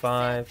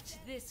 645.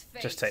 Accept this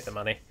fate. Just take the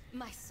money.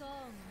 My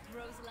song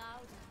grows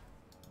louder.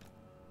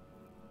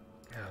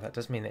 Oh, that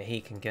does mean that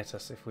he can get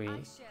us if we I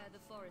share the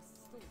forest's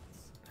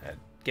thoughts.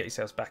 get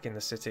yourselves back in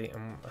the city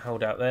and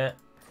hold out there.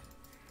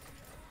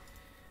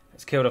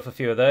 Let's kill off a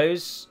few of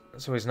those.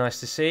 That's always nice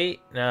to see.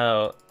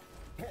 Now,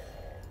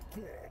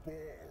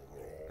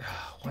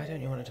 why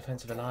don't you want a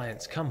defensive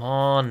alliance? Come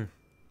on.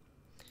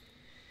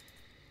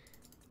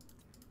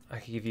 I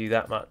could give you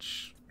that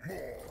much.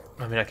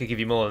 I mean, I could give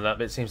you more than that,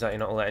 but it seems like you're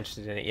not all that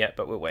interested in it yet,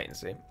 but we'll wait and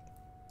see.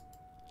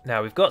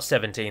 Now, we've got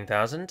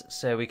 17,000,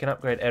 so we can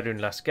upgrade Erun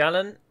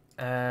Lasgalan,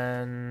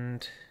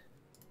 and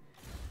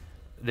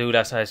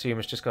Lulas, I assume,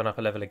 has just gone up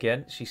a level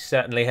again. She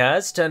certainly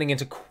has, turning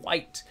into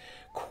quite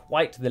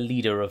the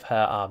leader of her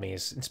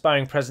armies.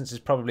 Inspiring Presence is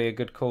probably a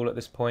good call at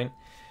this point.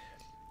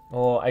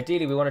 Or,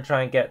 ideally, we want to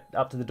try and get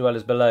up to the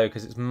Dwellers Below,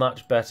 because it's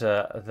much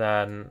better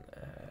than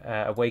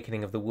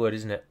Awakening of the Wood,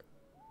 isn't it?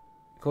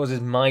 Causes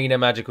minor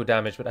magical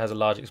damage, but has a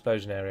large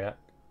explosion area.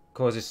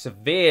 Causes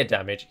severe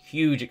damage,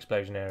 huge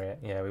explosion area.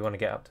 Yeah, we want to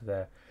get up to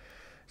there.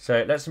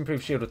 So let's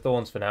improve Shield of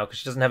Thorns for now, because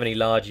she doesn't have any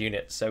large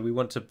units. So we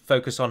want to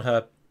focus on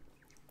her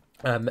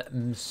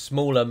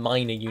smaller,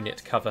 minor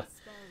unit cover.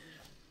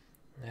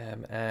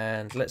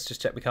 And let's just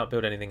check we can't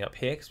build anything up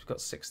here, because we've got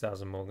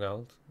 6,000 more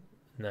gold.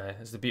 No,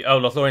 that's the beauty. Oh,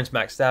 Lothlorien's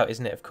maxed out,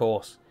 isn't it? Of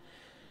course.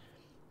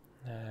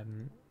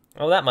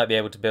 Well, that might be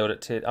able to build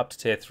it up to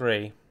tier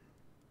 3.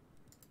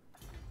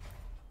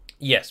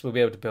 Yes, we'll be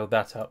able to build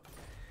that up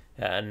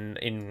and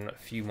in a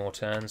few more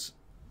turns.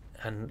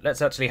 And let's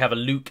actually have a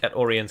look at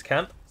Orion's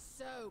camp.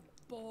 So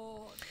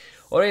bored.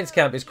 Orion's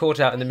camp is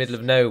caught out in the middle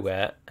of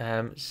nowhere,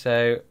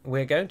 so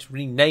we're going to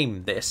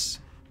rename this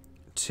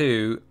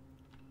to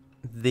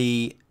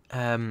the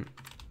Entwife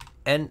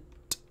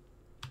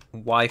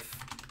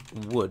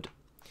Wood.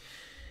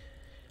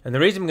 And the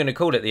reason I'm going to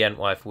call it the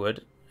Entwife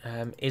Wood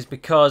is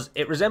because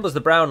it resembles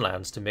the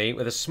Brownlands to me,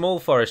 with a small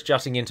forest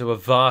jutting into a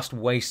vast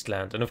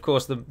wasteland. And of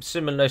course, the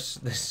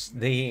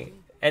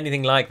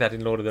anything like that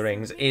in Lord of the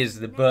Rings is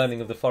the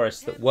burning of the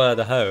forests that were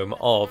the home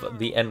of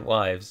the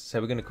Entwives. So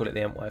we're going to call it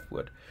the Entwife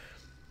Wood.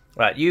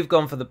 Right, you've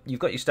got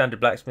your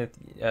standard blacksmith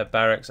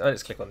barracks. Oh,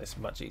 let's click on this.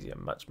 Much easier,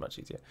 much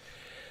easier.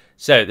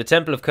 So the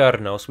Temple of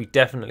Kurnos, we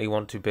definitely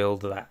want to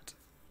build that.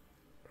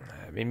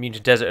 Immune to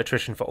desert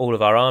attrition for all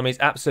of our armies.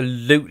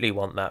 Absolutely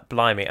want that.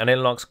 Blimey. And it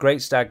unlocks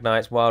Great Stag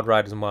Knights, Wild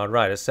Riders and Wild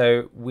Riders.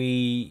 So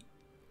we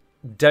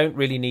don't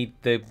really need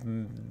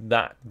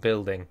that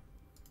building,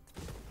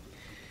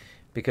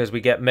 because we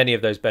get many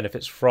of those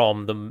benefits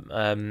from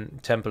the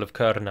Temple of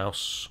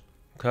Kurnos.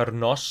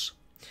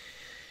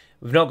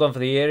 We've not gone for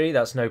the Eyrie.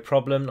 That's no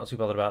problem. Not too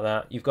bothered about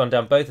that. You've gone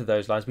down both of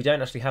those lines. We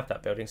don't actually have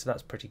that building, so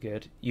that's pretty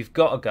good. You've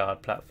got a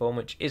guard platform,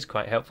 which is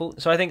quite helpful.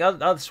 So I think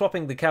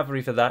swapping the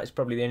cavalry for that is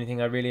probably the only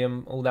thing I really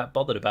am all that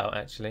bothered about,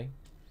 actually.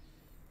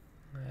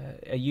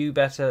 Are you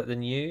better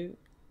than you?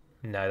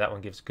 No, that one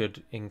gives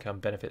good income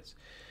benefits.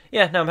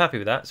 Yeah, no, I'm happy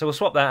with that. So we'll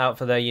swap that out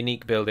for their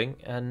unique building,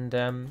 and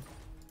then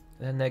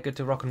they're good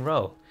to rock and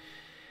roll.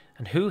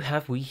 And who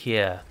have we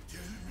here?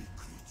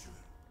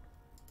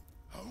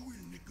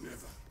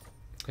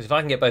 Because if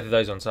I can get both of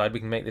those on side, we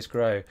can make this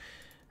grow.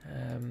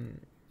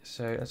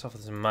 So let's offer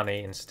some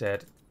money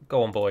instead.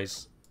 Go on,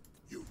 boys.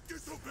 You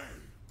disobey.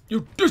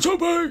 You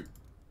disobey!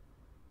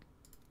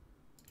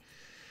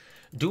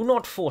 Do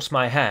not force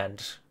my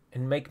hand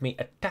and make me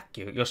attack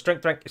you. Your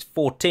strength rank is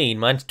 14,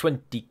 mine's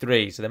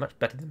 23, so they're much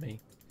better than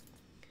me.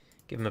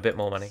 Give them a bit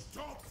more money.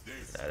 No,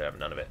 they have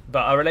none of it.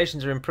 But our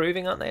relations are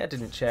improving, aren't they? I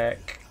didn't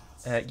check.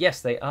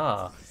 Yes, they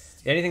are.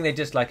 The only thing they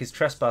dislike is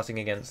trespassing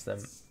against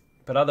them.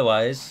 But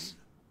otherwise,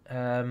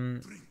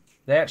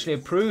 they actually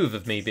approve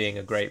of me being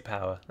a great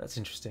power. That's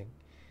interesting.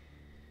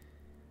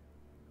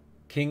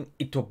 King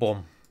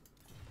Itobom.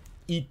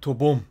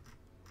 Itobom.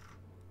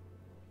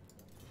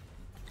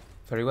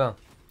 Very well.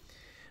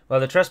 Well,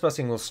 the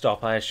trespassing will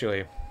stop, I assure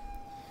you.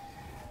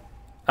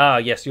 Ah,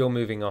 yes, you're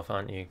moving off,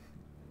 aren't you?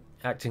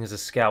 Acting as a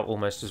scout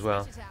almost as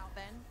well. Sort it out,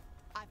 then.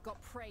 I've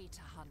got prey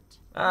to hunt.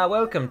 Ah,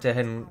 welcome,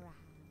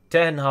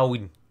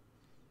 Tehenhawin.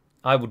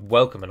 I would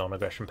welcome a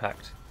non-aggression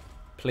pact.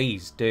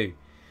 Please do.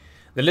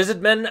 The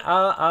lizard men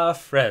are our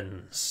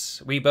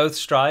friends. We both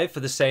strive for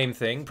the same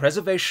thing,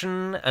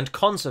 preservation and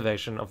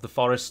conservation of the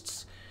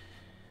forests,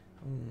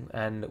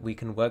 and we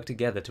can work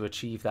together to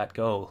achieve that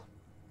goal.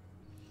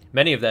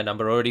 Many of their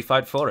number already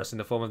fight for us in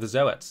the form of the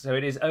Zoats, so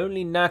it is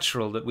only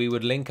natural that we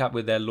would link up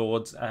with their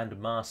lords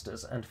and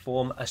masters and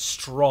form a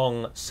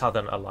strong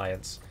southern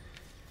alliance.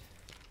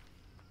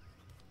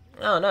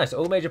 Oh, nice.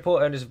 All major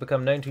port owners have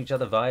become known to each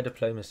other via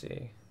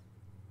diplomacy.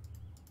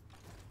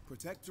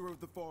 Protector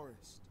of the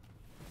forest.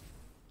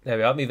 There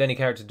we are. Move any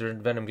character to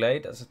Venom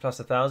Glade. That's a plus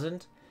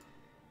 1,000.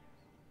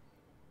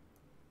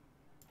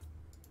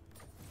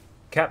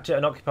 Capture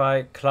and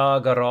occupy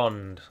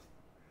Clargarond.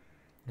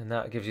 And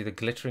that gives you the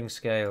glittering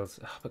scales.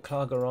 Oh, but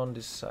Clargarond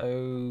is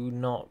so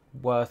not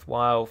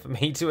worthwhile for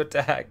me to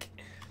attack.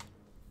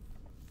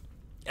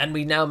 And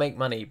we now make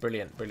money.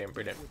 Brilliant, brilliant,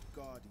 brilliant.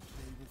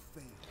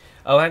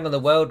 Oh, hang on, the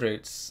world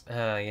roots.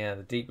 Yeah,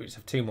 the deep roots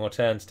have 2 more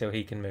turns till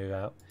he can move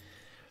out.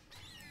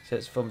 So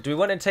it's from. Do we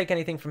want to take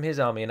anything from his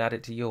army and add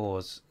it to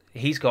yours?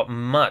 He's got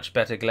much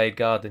better Glade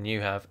Guard than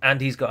you have.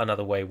 And he's got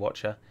another Way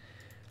Watcher.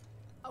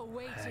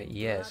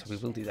 Yes, we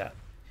will do that.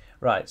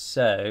 Right,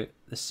 so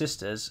the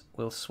sisters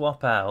will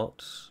swap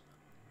out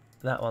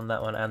that one,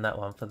 and that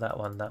one for that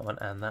one,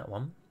 and that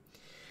one.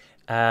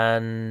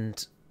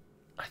 And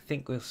I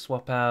think we'll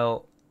swap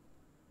out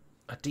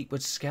a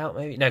Deepwood Scout,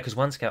 maybe? No, because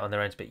one Scout on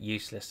their own is a bit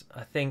useless.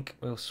 I think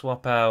we'll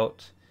swap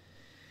out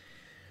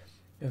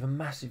with a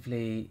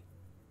massively...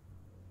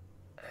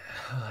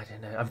 Oh, I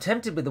don't know. I'm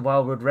tempted with the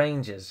Wildwood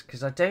Rangers,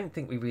 because I don't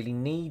think we really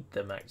need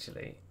them,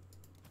 actually.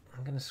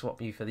 I'm going to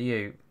swap you for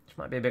you, which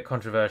might be a bit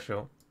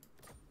controversial.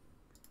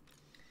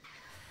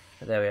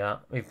 But there we are.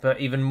 We've put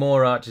even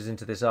more archers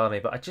into this army,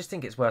 but I just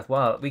think it's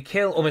worthwhile. We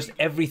kill almost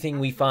everything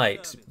we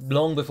fight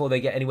long before they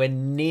get anywhere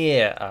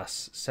near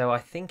us, so I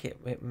think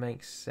it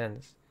makes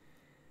sense.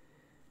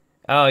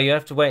 Oh, you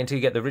have to wait until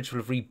you get the Ritual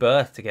of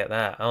Rebirth to get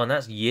that. Oh, and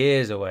that's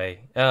years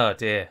away. Oh,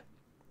 dear.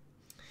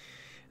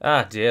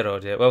 Ah, dear, oh,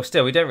 dear. Well,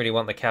 still, we don't really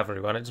want the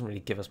cavalry one. It doesn't really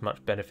give us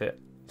much benefit.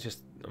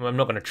 Just, I'm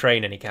not going to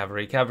train any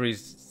cavalry.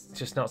 Cavalry's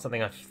just not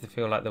something I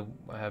feel like the...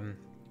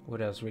 Wood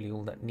Elves really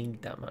all that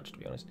need that much, to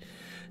be honest.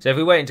 So if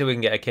we wait until we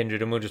can get a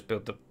kindred, and we'll just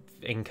build the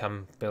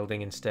income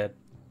building instead.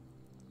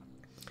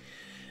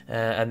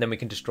 And then we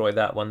can destroy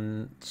that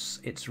once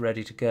it's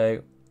ready to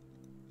go.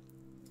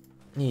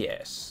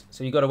 Yes.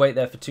 So you've got to wait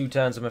there for 2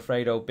 turns, I'm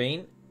afraid, old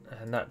bean.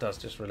 And that does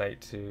just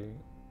relate to...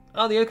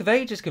 Oh, the Oak of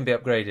Ages can be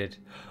upgraded.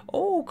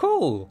 Oh,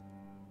 cool.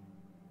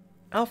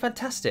 Oh,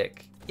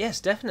 fantastic. Yes,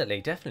 definitely,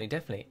 definitely,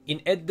 definitely. In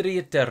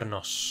Edri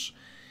Eternos.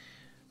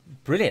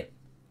 Brilliant.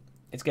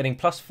 It's getting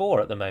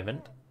 +4 at the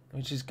moment,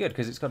 which is good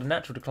because it's got a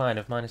natural decline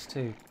of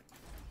 -2.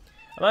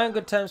 Am I on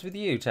good terms with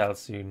you,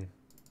 Talsoon?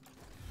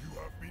 You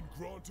have been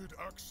granted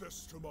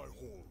access to my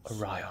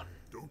halls. Orion.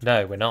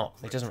 No, we're not.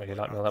 He doesn't really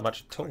like me all that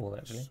much at all,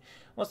 actually.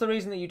 What's the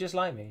reason that you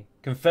dislike me?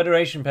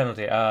 Confederation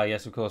penalty. Ah,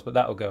 yes, of course, but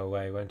that will go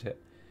away, won't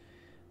it?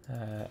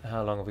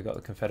 How long have we got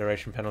the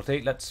Confederation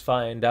penalty? Let's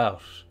find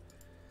out.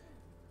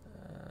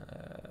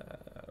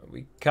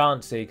 We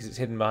can't see because it's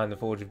hidden behind the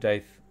Forge of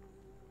Daith.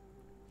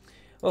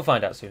 We'll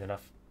find out soon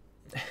enough.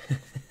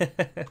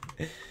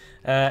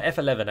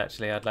 F11,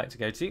 actually, I'd like to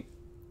go to.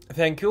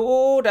 Thank you.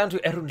 Oh, down to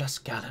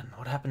Erunlas Galan.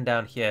 What happened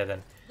down here,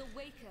 then? The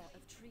waker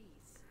of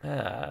trees.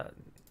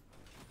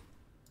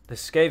 The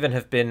Skaven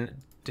have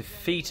been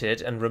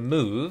defeated and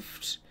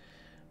removed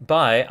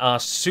by our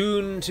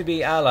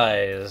soon-to-be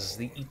allies,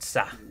 the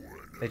Itza.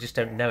 They just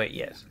don't know it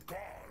yet.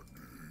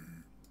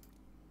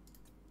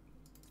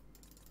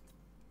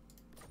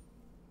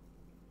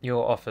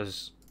 Your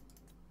offers...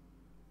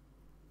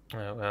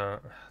 Oh,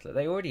 well,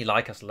 they already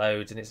like us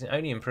loads, and it's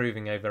only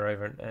improving over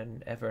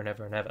and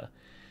ever.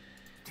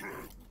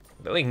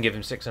 But we can give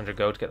them 600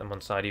 gold to get them on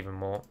side even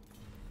more.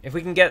 If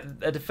we can get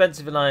a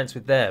defensive alliance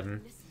with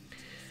them,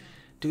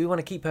 do we want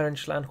to keep her in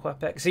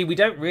Schlanquapek? See, we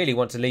don't really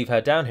want to leave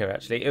her down here,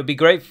 actually. It would be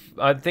great.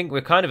 I think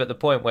we're kind of at the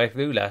point where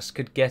Thulas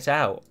could get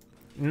out.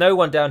 No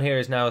one down here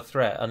is now a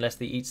threat unless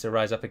the Itza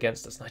rise up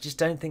against us, and I just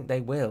don't think they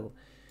will.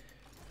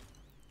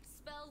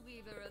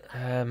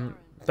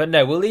 But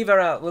no, we'll leave her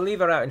out. We'll leave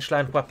her out in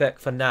Schlanquapek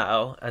for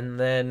now, and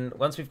then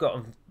once we've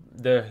got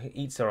the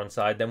Itza on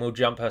side, then we'll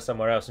jump her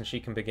somewhere else, and she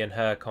can begin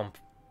her comp.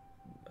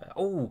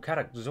 Oh,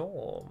 Karak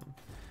Zorm.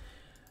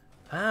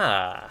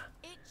 Ah,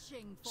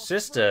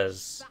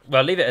 sisters.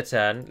 Well, leave it a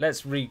turn.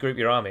 Let's regroup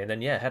your army, and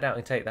then yeah, head out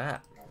and take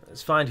that.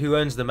 Let's find who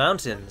owns the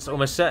mountains.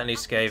 Almost certainly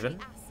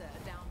Skaven.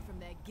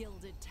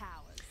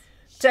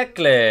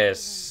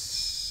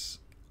 Teclis.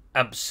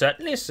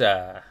 Certainly,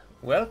 sir.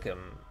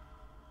 Welcome.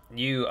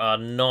 You are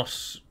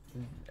not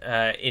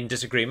in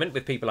disagreement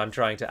with people I'm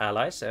trying to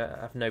ally, so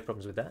I have no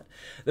problems with that.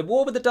 The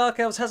war with the Dark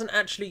Elves hasn't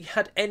actually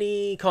had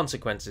any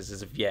consequences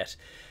as of yet.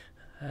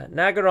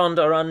 Nagarond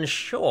are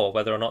unsure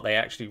whether or not they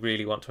actually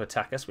really want to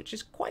attack us, which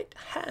is quite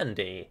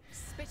handy.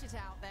 Spit it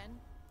out then.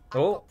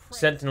 Oh,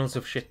 Sentinels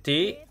of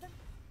Shiti.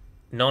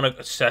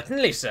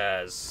 Certainly,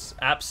 sirs.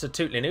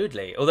 Absolutely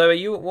noodly. Although, are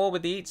you at war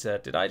with the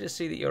Eatser? Did I just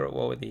see that you're at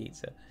war with the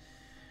Eatser?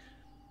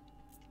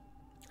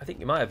 I think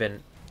you might have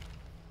been.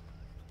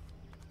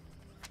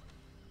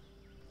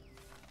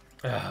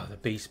 Oh, the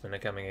Beastmen are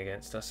coming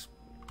against us.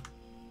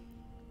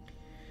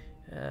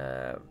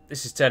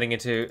 This is turning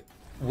into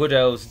Wood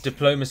Elves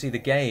Diplomacy the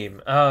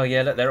Game. Oh,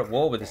 yeah, look, they're at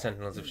war with the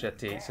Sentinels of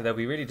Sheti, so they'll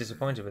be really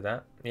disappointed with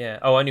that. Yeah.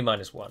 Oh, only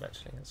 -1,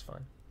 actually. That's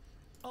fine.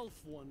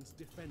 Ulthuan's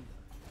defender.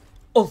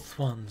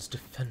 Ulthuan's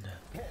Defender.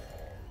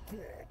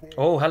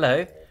 Oh,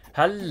 hello.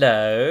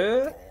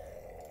 Hello.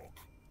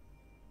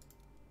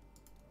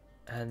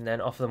 And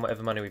then offer them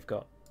whatever money we've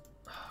got.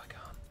 Oh, I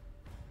can't.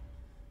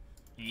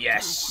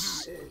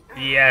 Yes.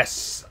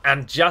 Yes.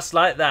 And just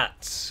like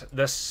that,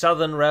 the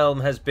Southern Realm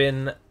has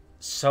been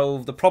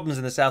solved. The problems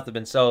in the South have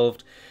been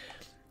solved.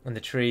 And the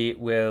tree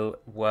will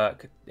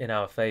work in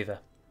our favour.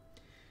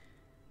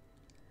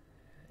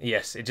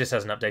 Yes, it just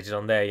hasn't updated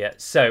on there yet.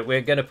 So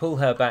we're going to pull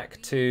her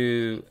back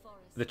to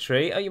the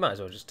tree. Oh, you might as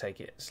well just take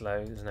it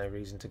slow. There's no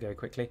reason to go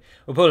quickly.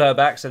 We'll pull her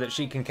back so that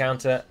she can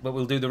counter, but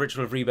we'll do the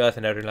Ritual of Rebirth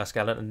in Oreon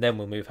Lascalon, and then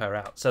we'll move her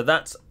out. So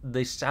that's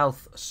the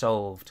South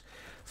solved.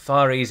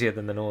 Far easier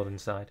than the northern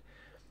side.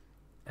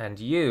 And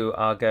you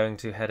are going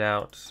to head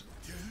out.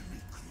 Tell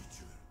me,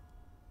 creature,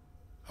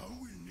 how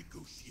will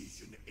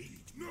negotiation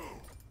aid?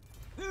 No!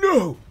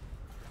 No!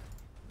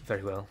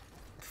 Very well.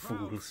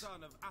 Fools.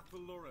 Son of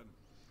Athaluran.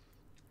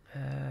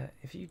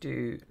 If you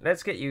do...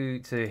 Let's get you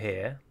to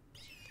here.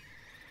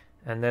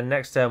 And then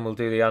next turn we'll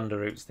do the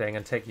Underroots thing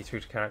and take you through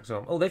to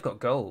Karakzorn. Oh, they've got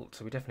gold,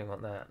 so we definitely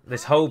want that.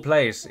 This whole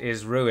place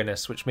is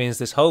ruinous, which means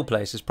this whole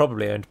place is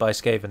probably owned by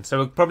Skaven. So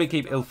we'll probably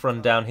keep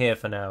Ilfrun down here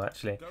for now,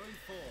 actually.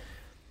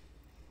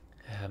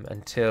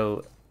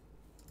 Until...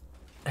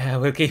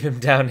 we'll keep him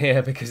down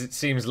here because it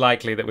seems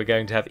likely that we're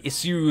going to have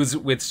issues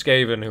with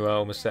Skaven who are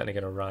almost certainly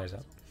going to rise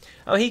up.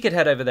 Oh, he could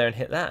head over there and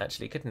hit that,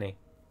 actually, couldn't he?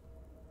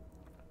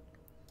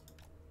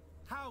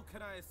 How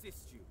can I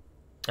assist you?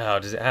 Oh,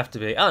 does it have to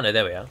be? Oh, no,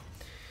 there we are.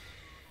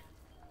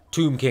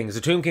 Tomb Kings.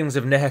 The Tomb Kings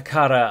of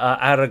Nehekara are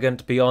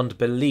arrogant beyond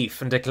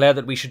belief and declare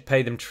that we should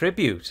pay them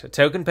tribute. A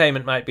token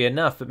payment might be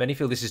enough, but many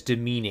feel this is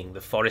demeaning. The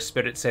forest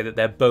spirits say that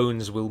their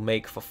bones will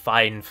make for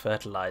fine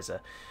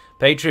fertilizer.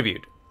 Pay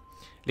tribute.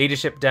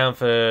 Leadership down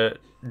for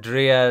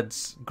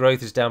Dryads.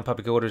 Growth is down.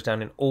 Public order is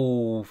down in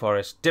all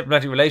forests.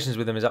 Diplomatic relations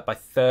with them is up by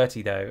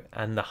 30, though.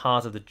 And the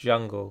Heart of the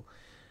Jungle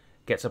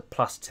gets a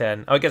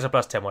 +10. Oh, it gets a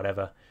 +10,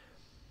 whatever.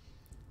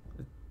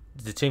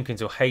 The Tomb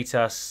Kings will hate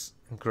us.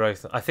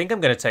 Growth. I think I'm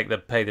going to take the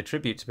pay the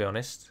tribute, to be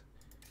honest.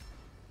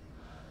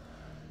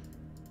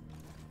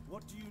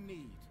 What do you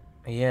need?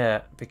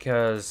 Yeah,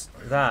 because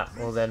that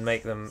will then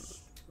make them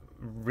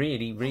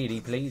really, really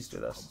pleased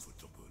with us.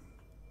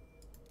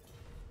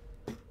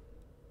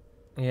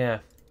 Yeah,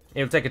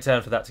 it'll take a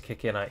turn for that to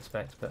kick in, I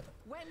expect, but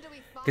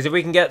because if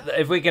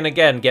we can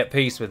again get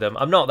peace with them,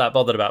 I'm not that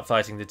bothered about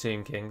fighting the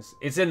Tomb Kings.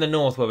 It's in the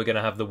north where we're going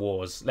to have the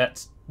wars.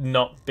 Let's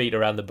not beat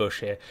around the bush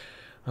here.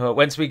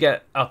 Once we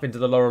get up into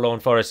the Laurelorn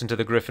Forest, into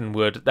the Griffin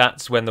Wood,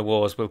 that's when the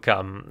wars will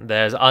come.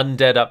 There's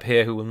undead up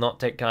here who will not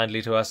take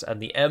kindly to us,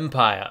 and the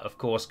Empire, of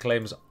course,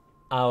 claims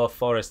our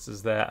forests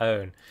as their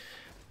own,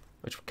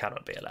 which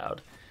cannot be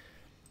allowed.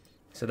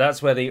 So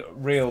that's where the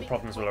real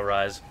problems will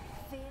arise.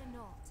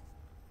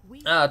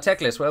 Ah,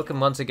 Teclis, welcome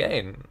once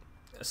again.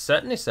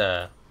 Certainly,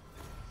 sir.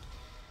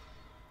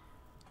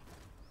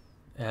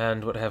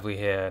 And what have we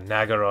here?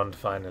 Nagarond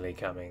finally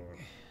coming.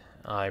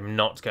 I'm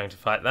not going to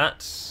fight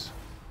that.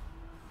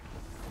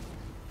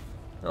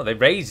 Oh, they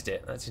raised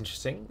it. That's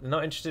interesting. They're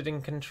not interested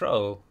in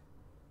control.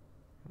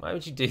 Why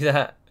would you do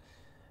that?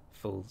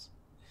 Fools.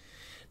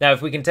 Now,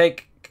 if we can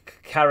take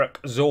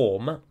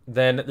Karakzorn,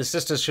 then the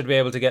sisters should be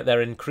able to get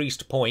their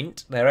increased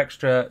point, their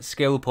extra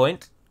skill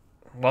point.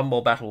 One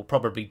more battle will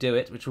probably do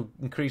it, which will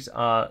increase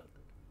our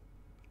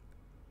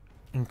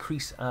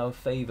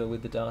favour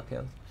with the Dark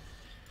Elves.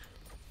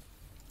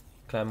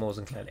 Clan Mors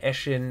and Clan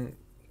Eshin,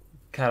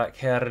 Karak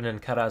Heron and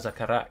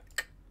Karazakarak.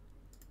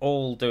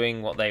 All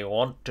doing what they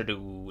want to do,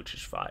 which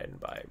is fine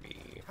by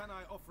me. Can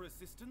I offer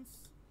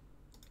assistance?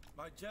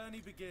 My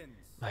journey begins.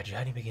 My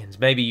journey begins.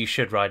 Maybe you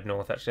should ride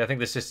north, actually. I think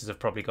the sisters have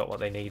probably got what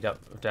they need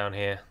up down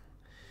here.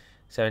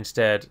 So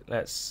instead,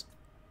 let's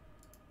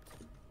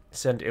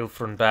send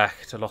Ilfrun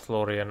back to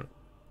Lothlorien.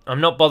 I'm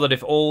not bothered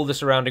if all the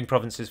surrounding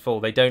provinces fall.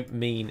 They don't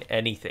mean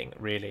anything,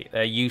 really.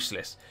 They're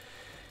useless.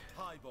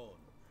 Highborn.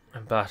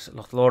 But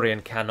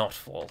Lothlorien cannot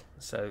fall.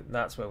 So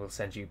that's where we'll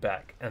send you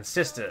back. And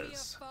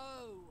sisters...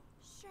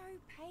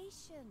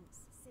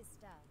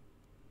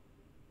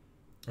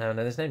 Oh,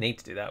 no, there's no need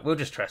to do that. We'll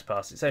just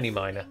trespass. It's only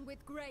minor.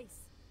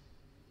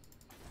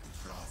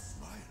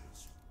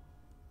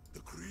 The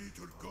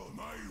creator got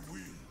my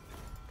will.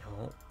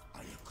 Oh.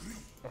 I agree.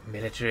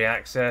 Military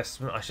access.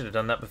 I should have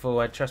done that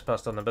before I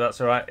trespassed on them, but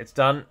that's alright. It's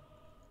done.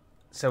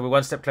 So we're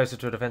one step closer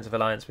to a defensive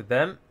alliance with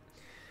them,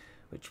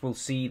 which will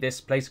see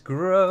this place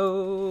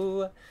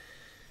grow.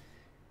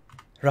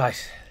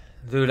 Right.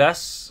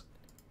 Vulas.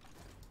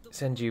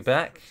 Send you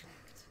back.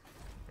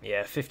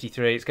 Yeah,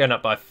 53. It's going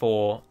up by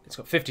 4. It's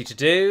got 50 to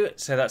do,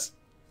 so that's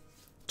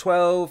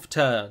 12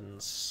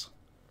 turns.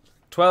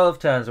 12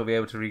 turns we'll be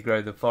able to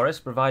regrow the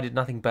forest, provided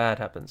nothing bad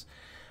happens.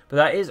 But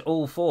that is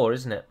all 4,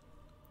 isn't it?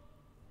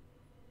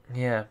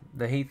 Yeah,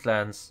 the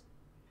heathlands.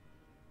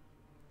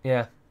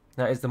 Yeah,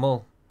 that is them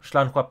all.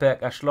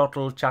 Schlanquapek,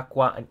 Ashlotl,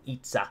 Chakwa, and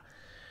Itza.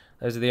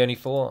 Those are the only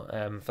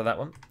 4 for that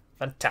one.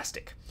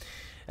 Fantastic.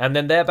 And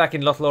then they're back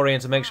in Lothlorien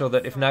to make sure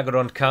that if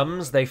Nagorond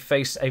comes, they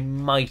face a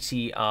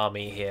mighty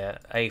army here.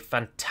 A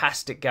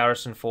fantastic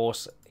garrison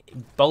force,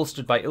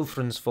 bolstered by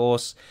Ilfrin's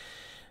force.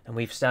 And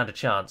we stand a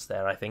chance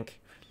there, I think.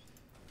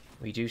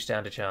 We do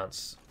stand a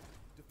chance.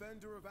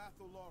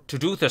 To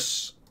do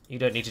this, you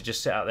don't need to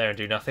just sit out there and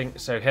do nothing.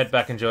 So head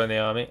back and join the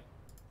army.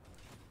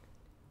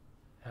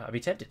 I'd be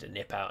tempted to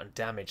nip out and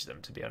damage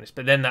them, to be honest.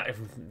 But then that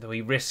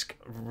we risk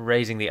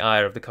raising the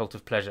ire of the Cult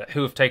of Pleasure,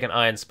 who have taken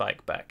Iron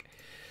Spike back.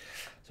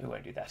 So we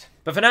won't do that.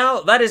 But for now,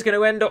 that is going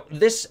to end up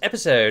this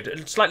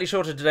episode. Slightly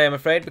shorter today, I'm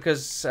afraid,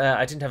 because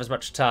I didn't have as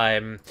much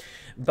time.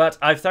 But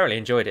I've thoroughly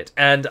enjoyed it.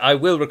 And I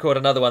will record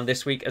another one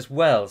this week as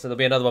well. So there'll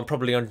be another one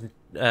probably on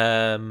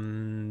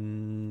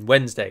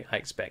Wednesday, I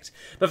expect.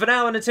 But for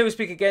now, and until we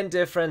speak again,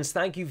 dear friends,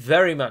 thank you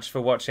very much for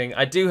watching.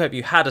 I do hope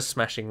you had a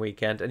smashing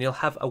weekend, and you'll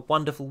have a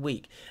wonderful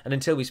week. And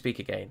until we speak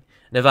again,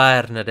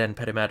 Nevair na den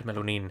perimad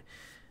melonin,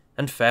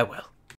 and farewell.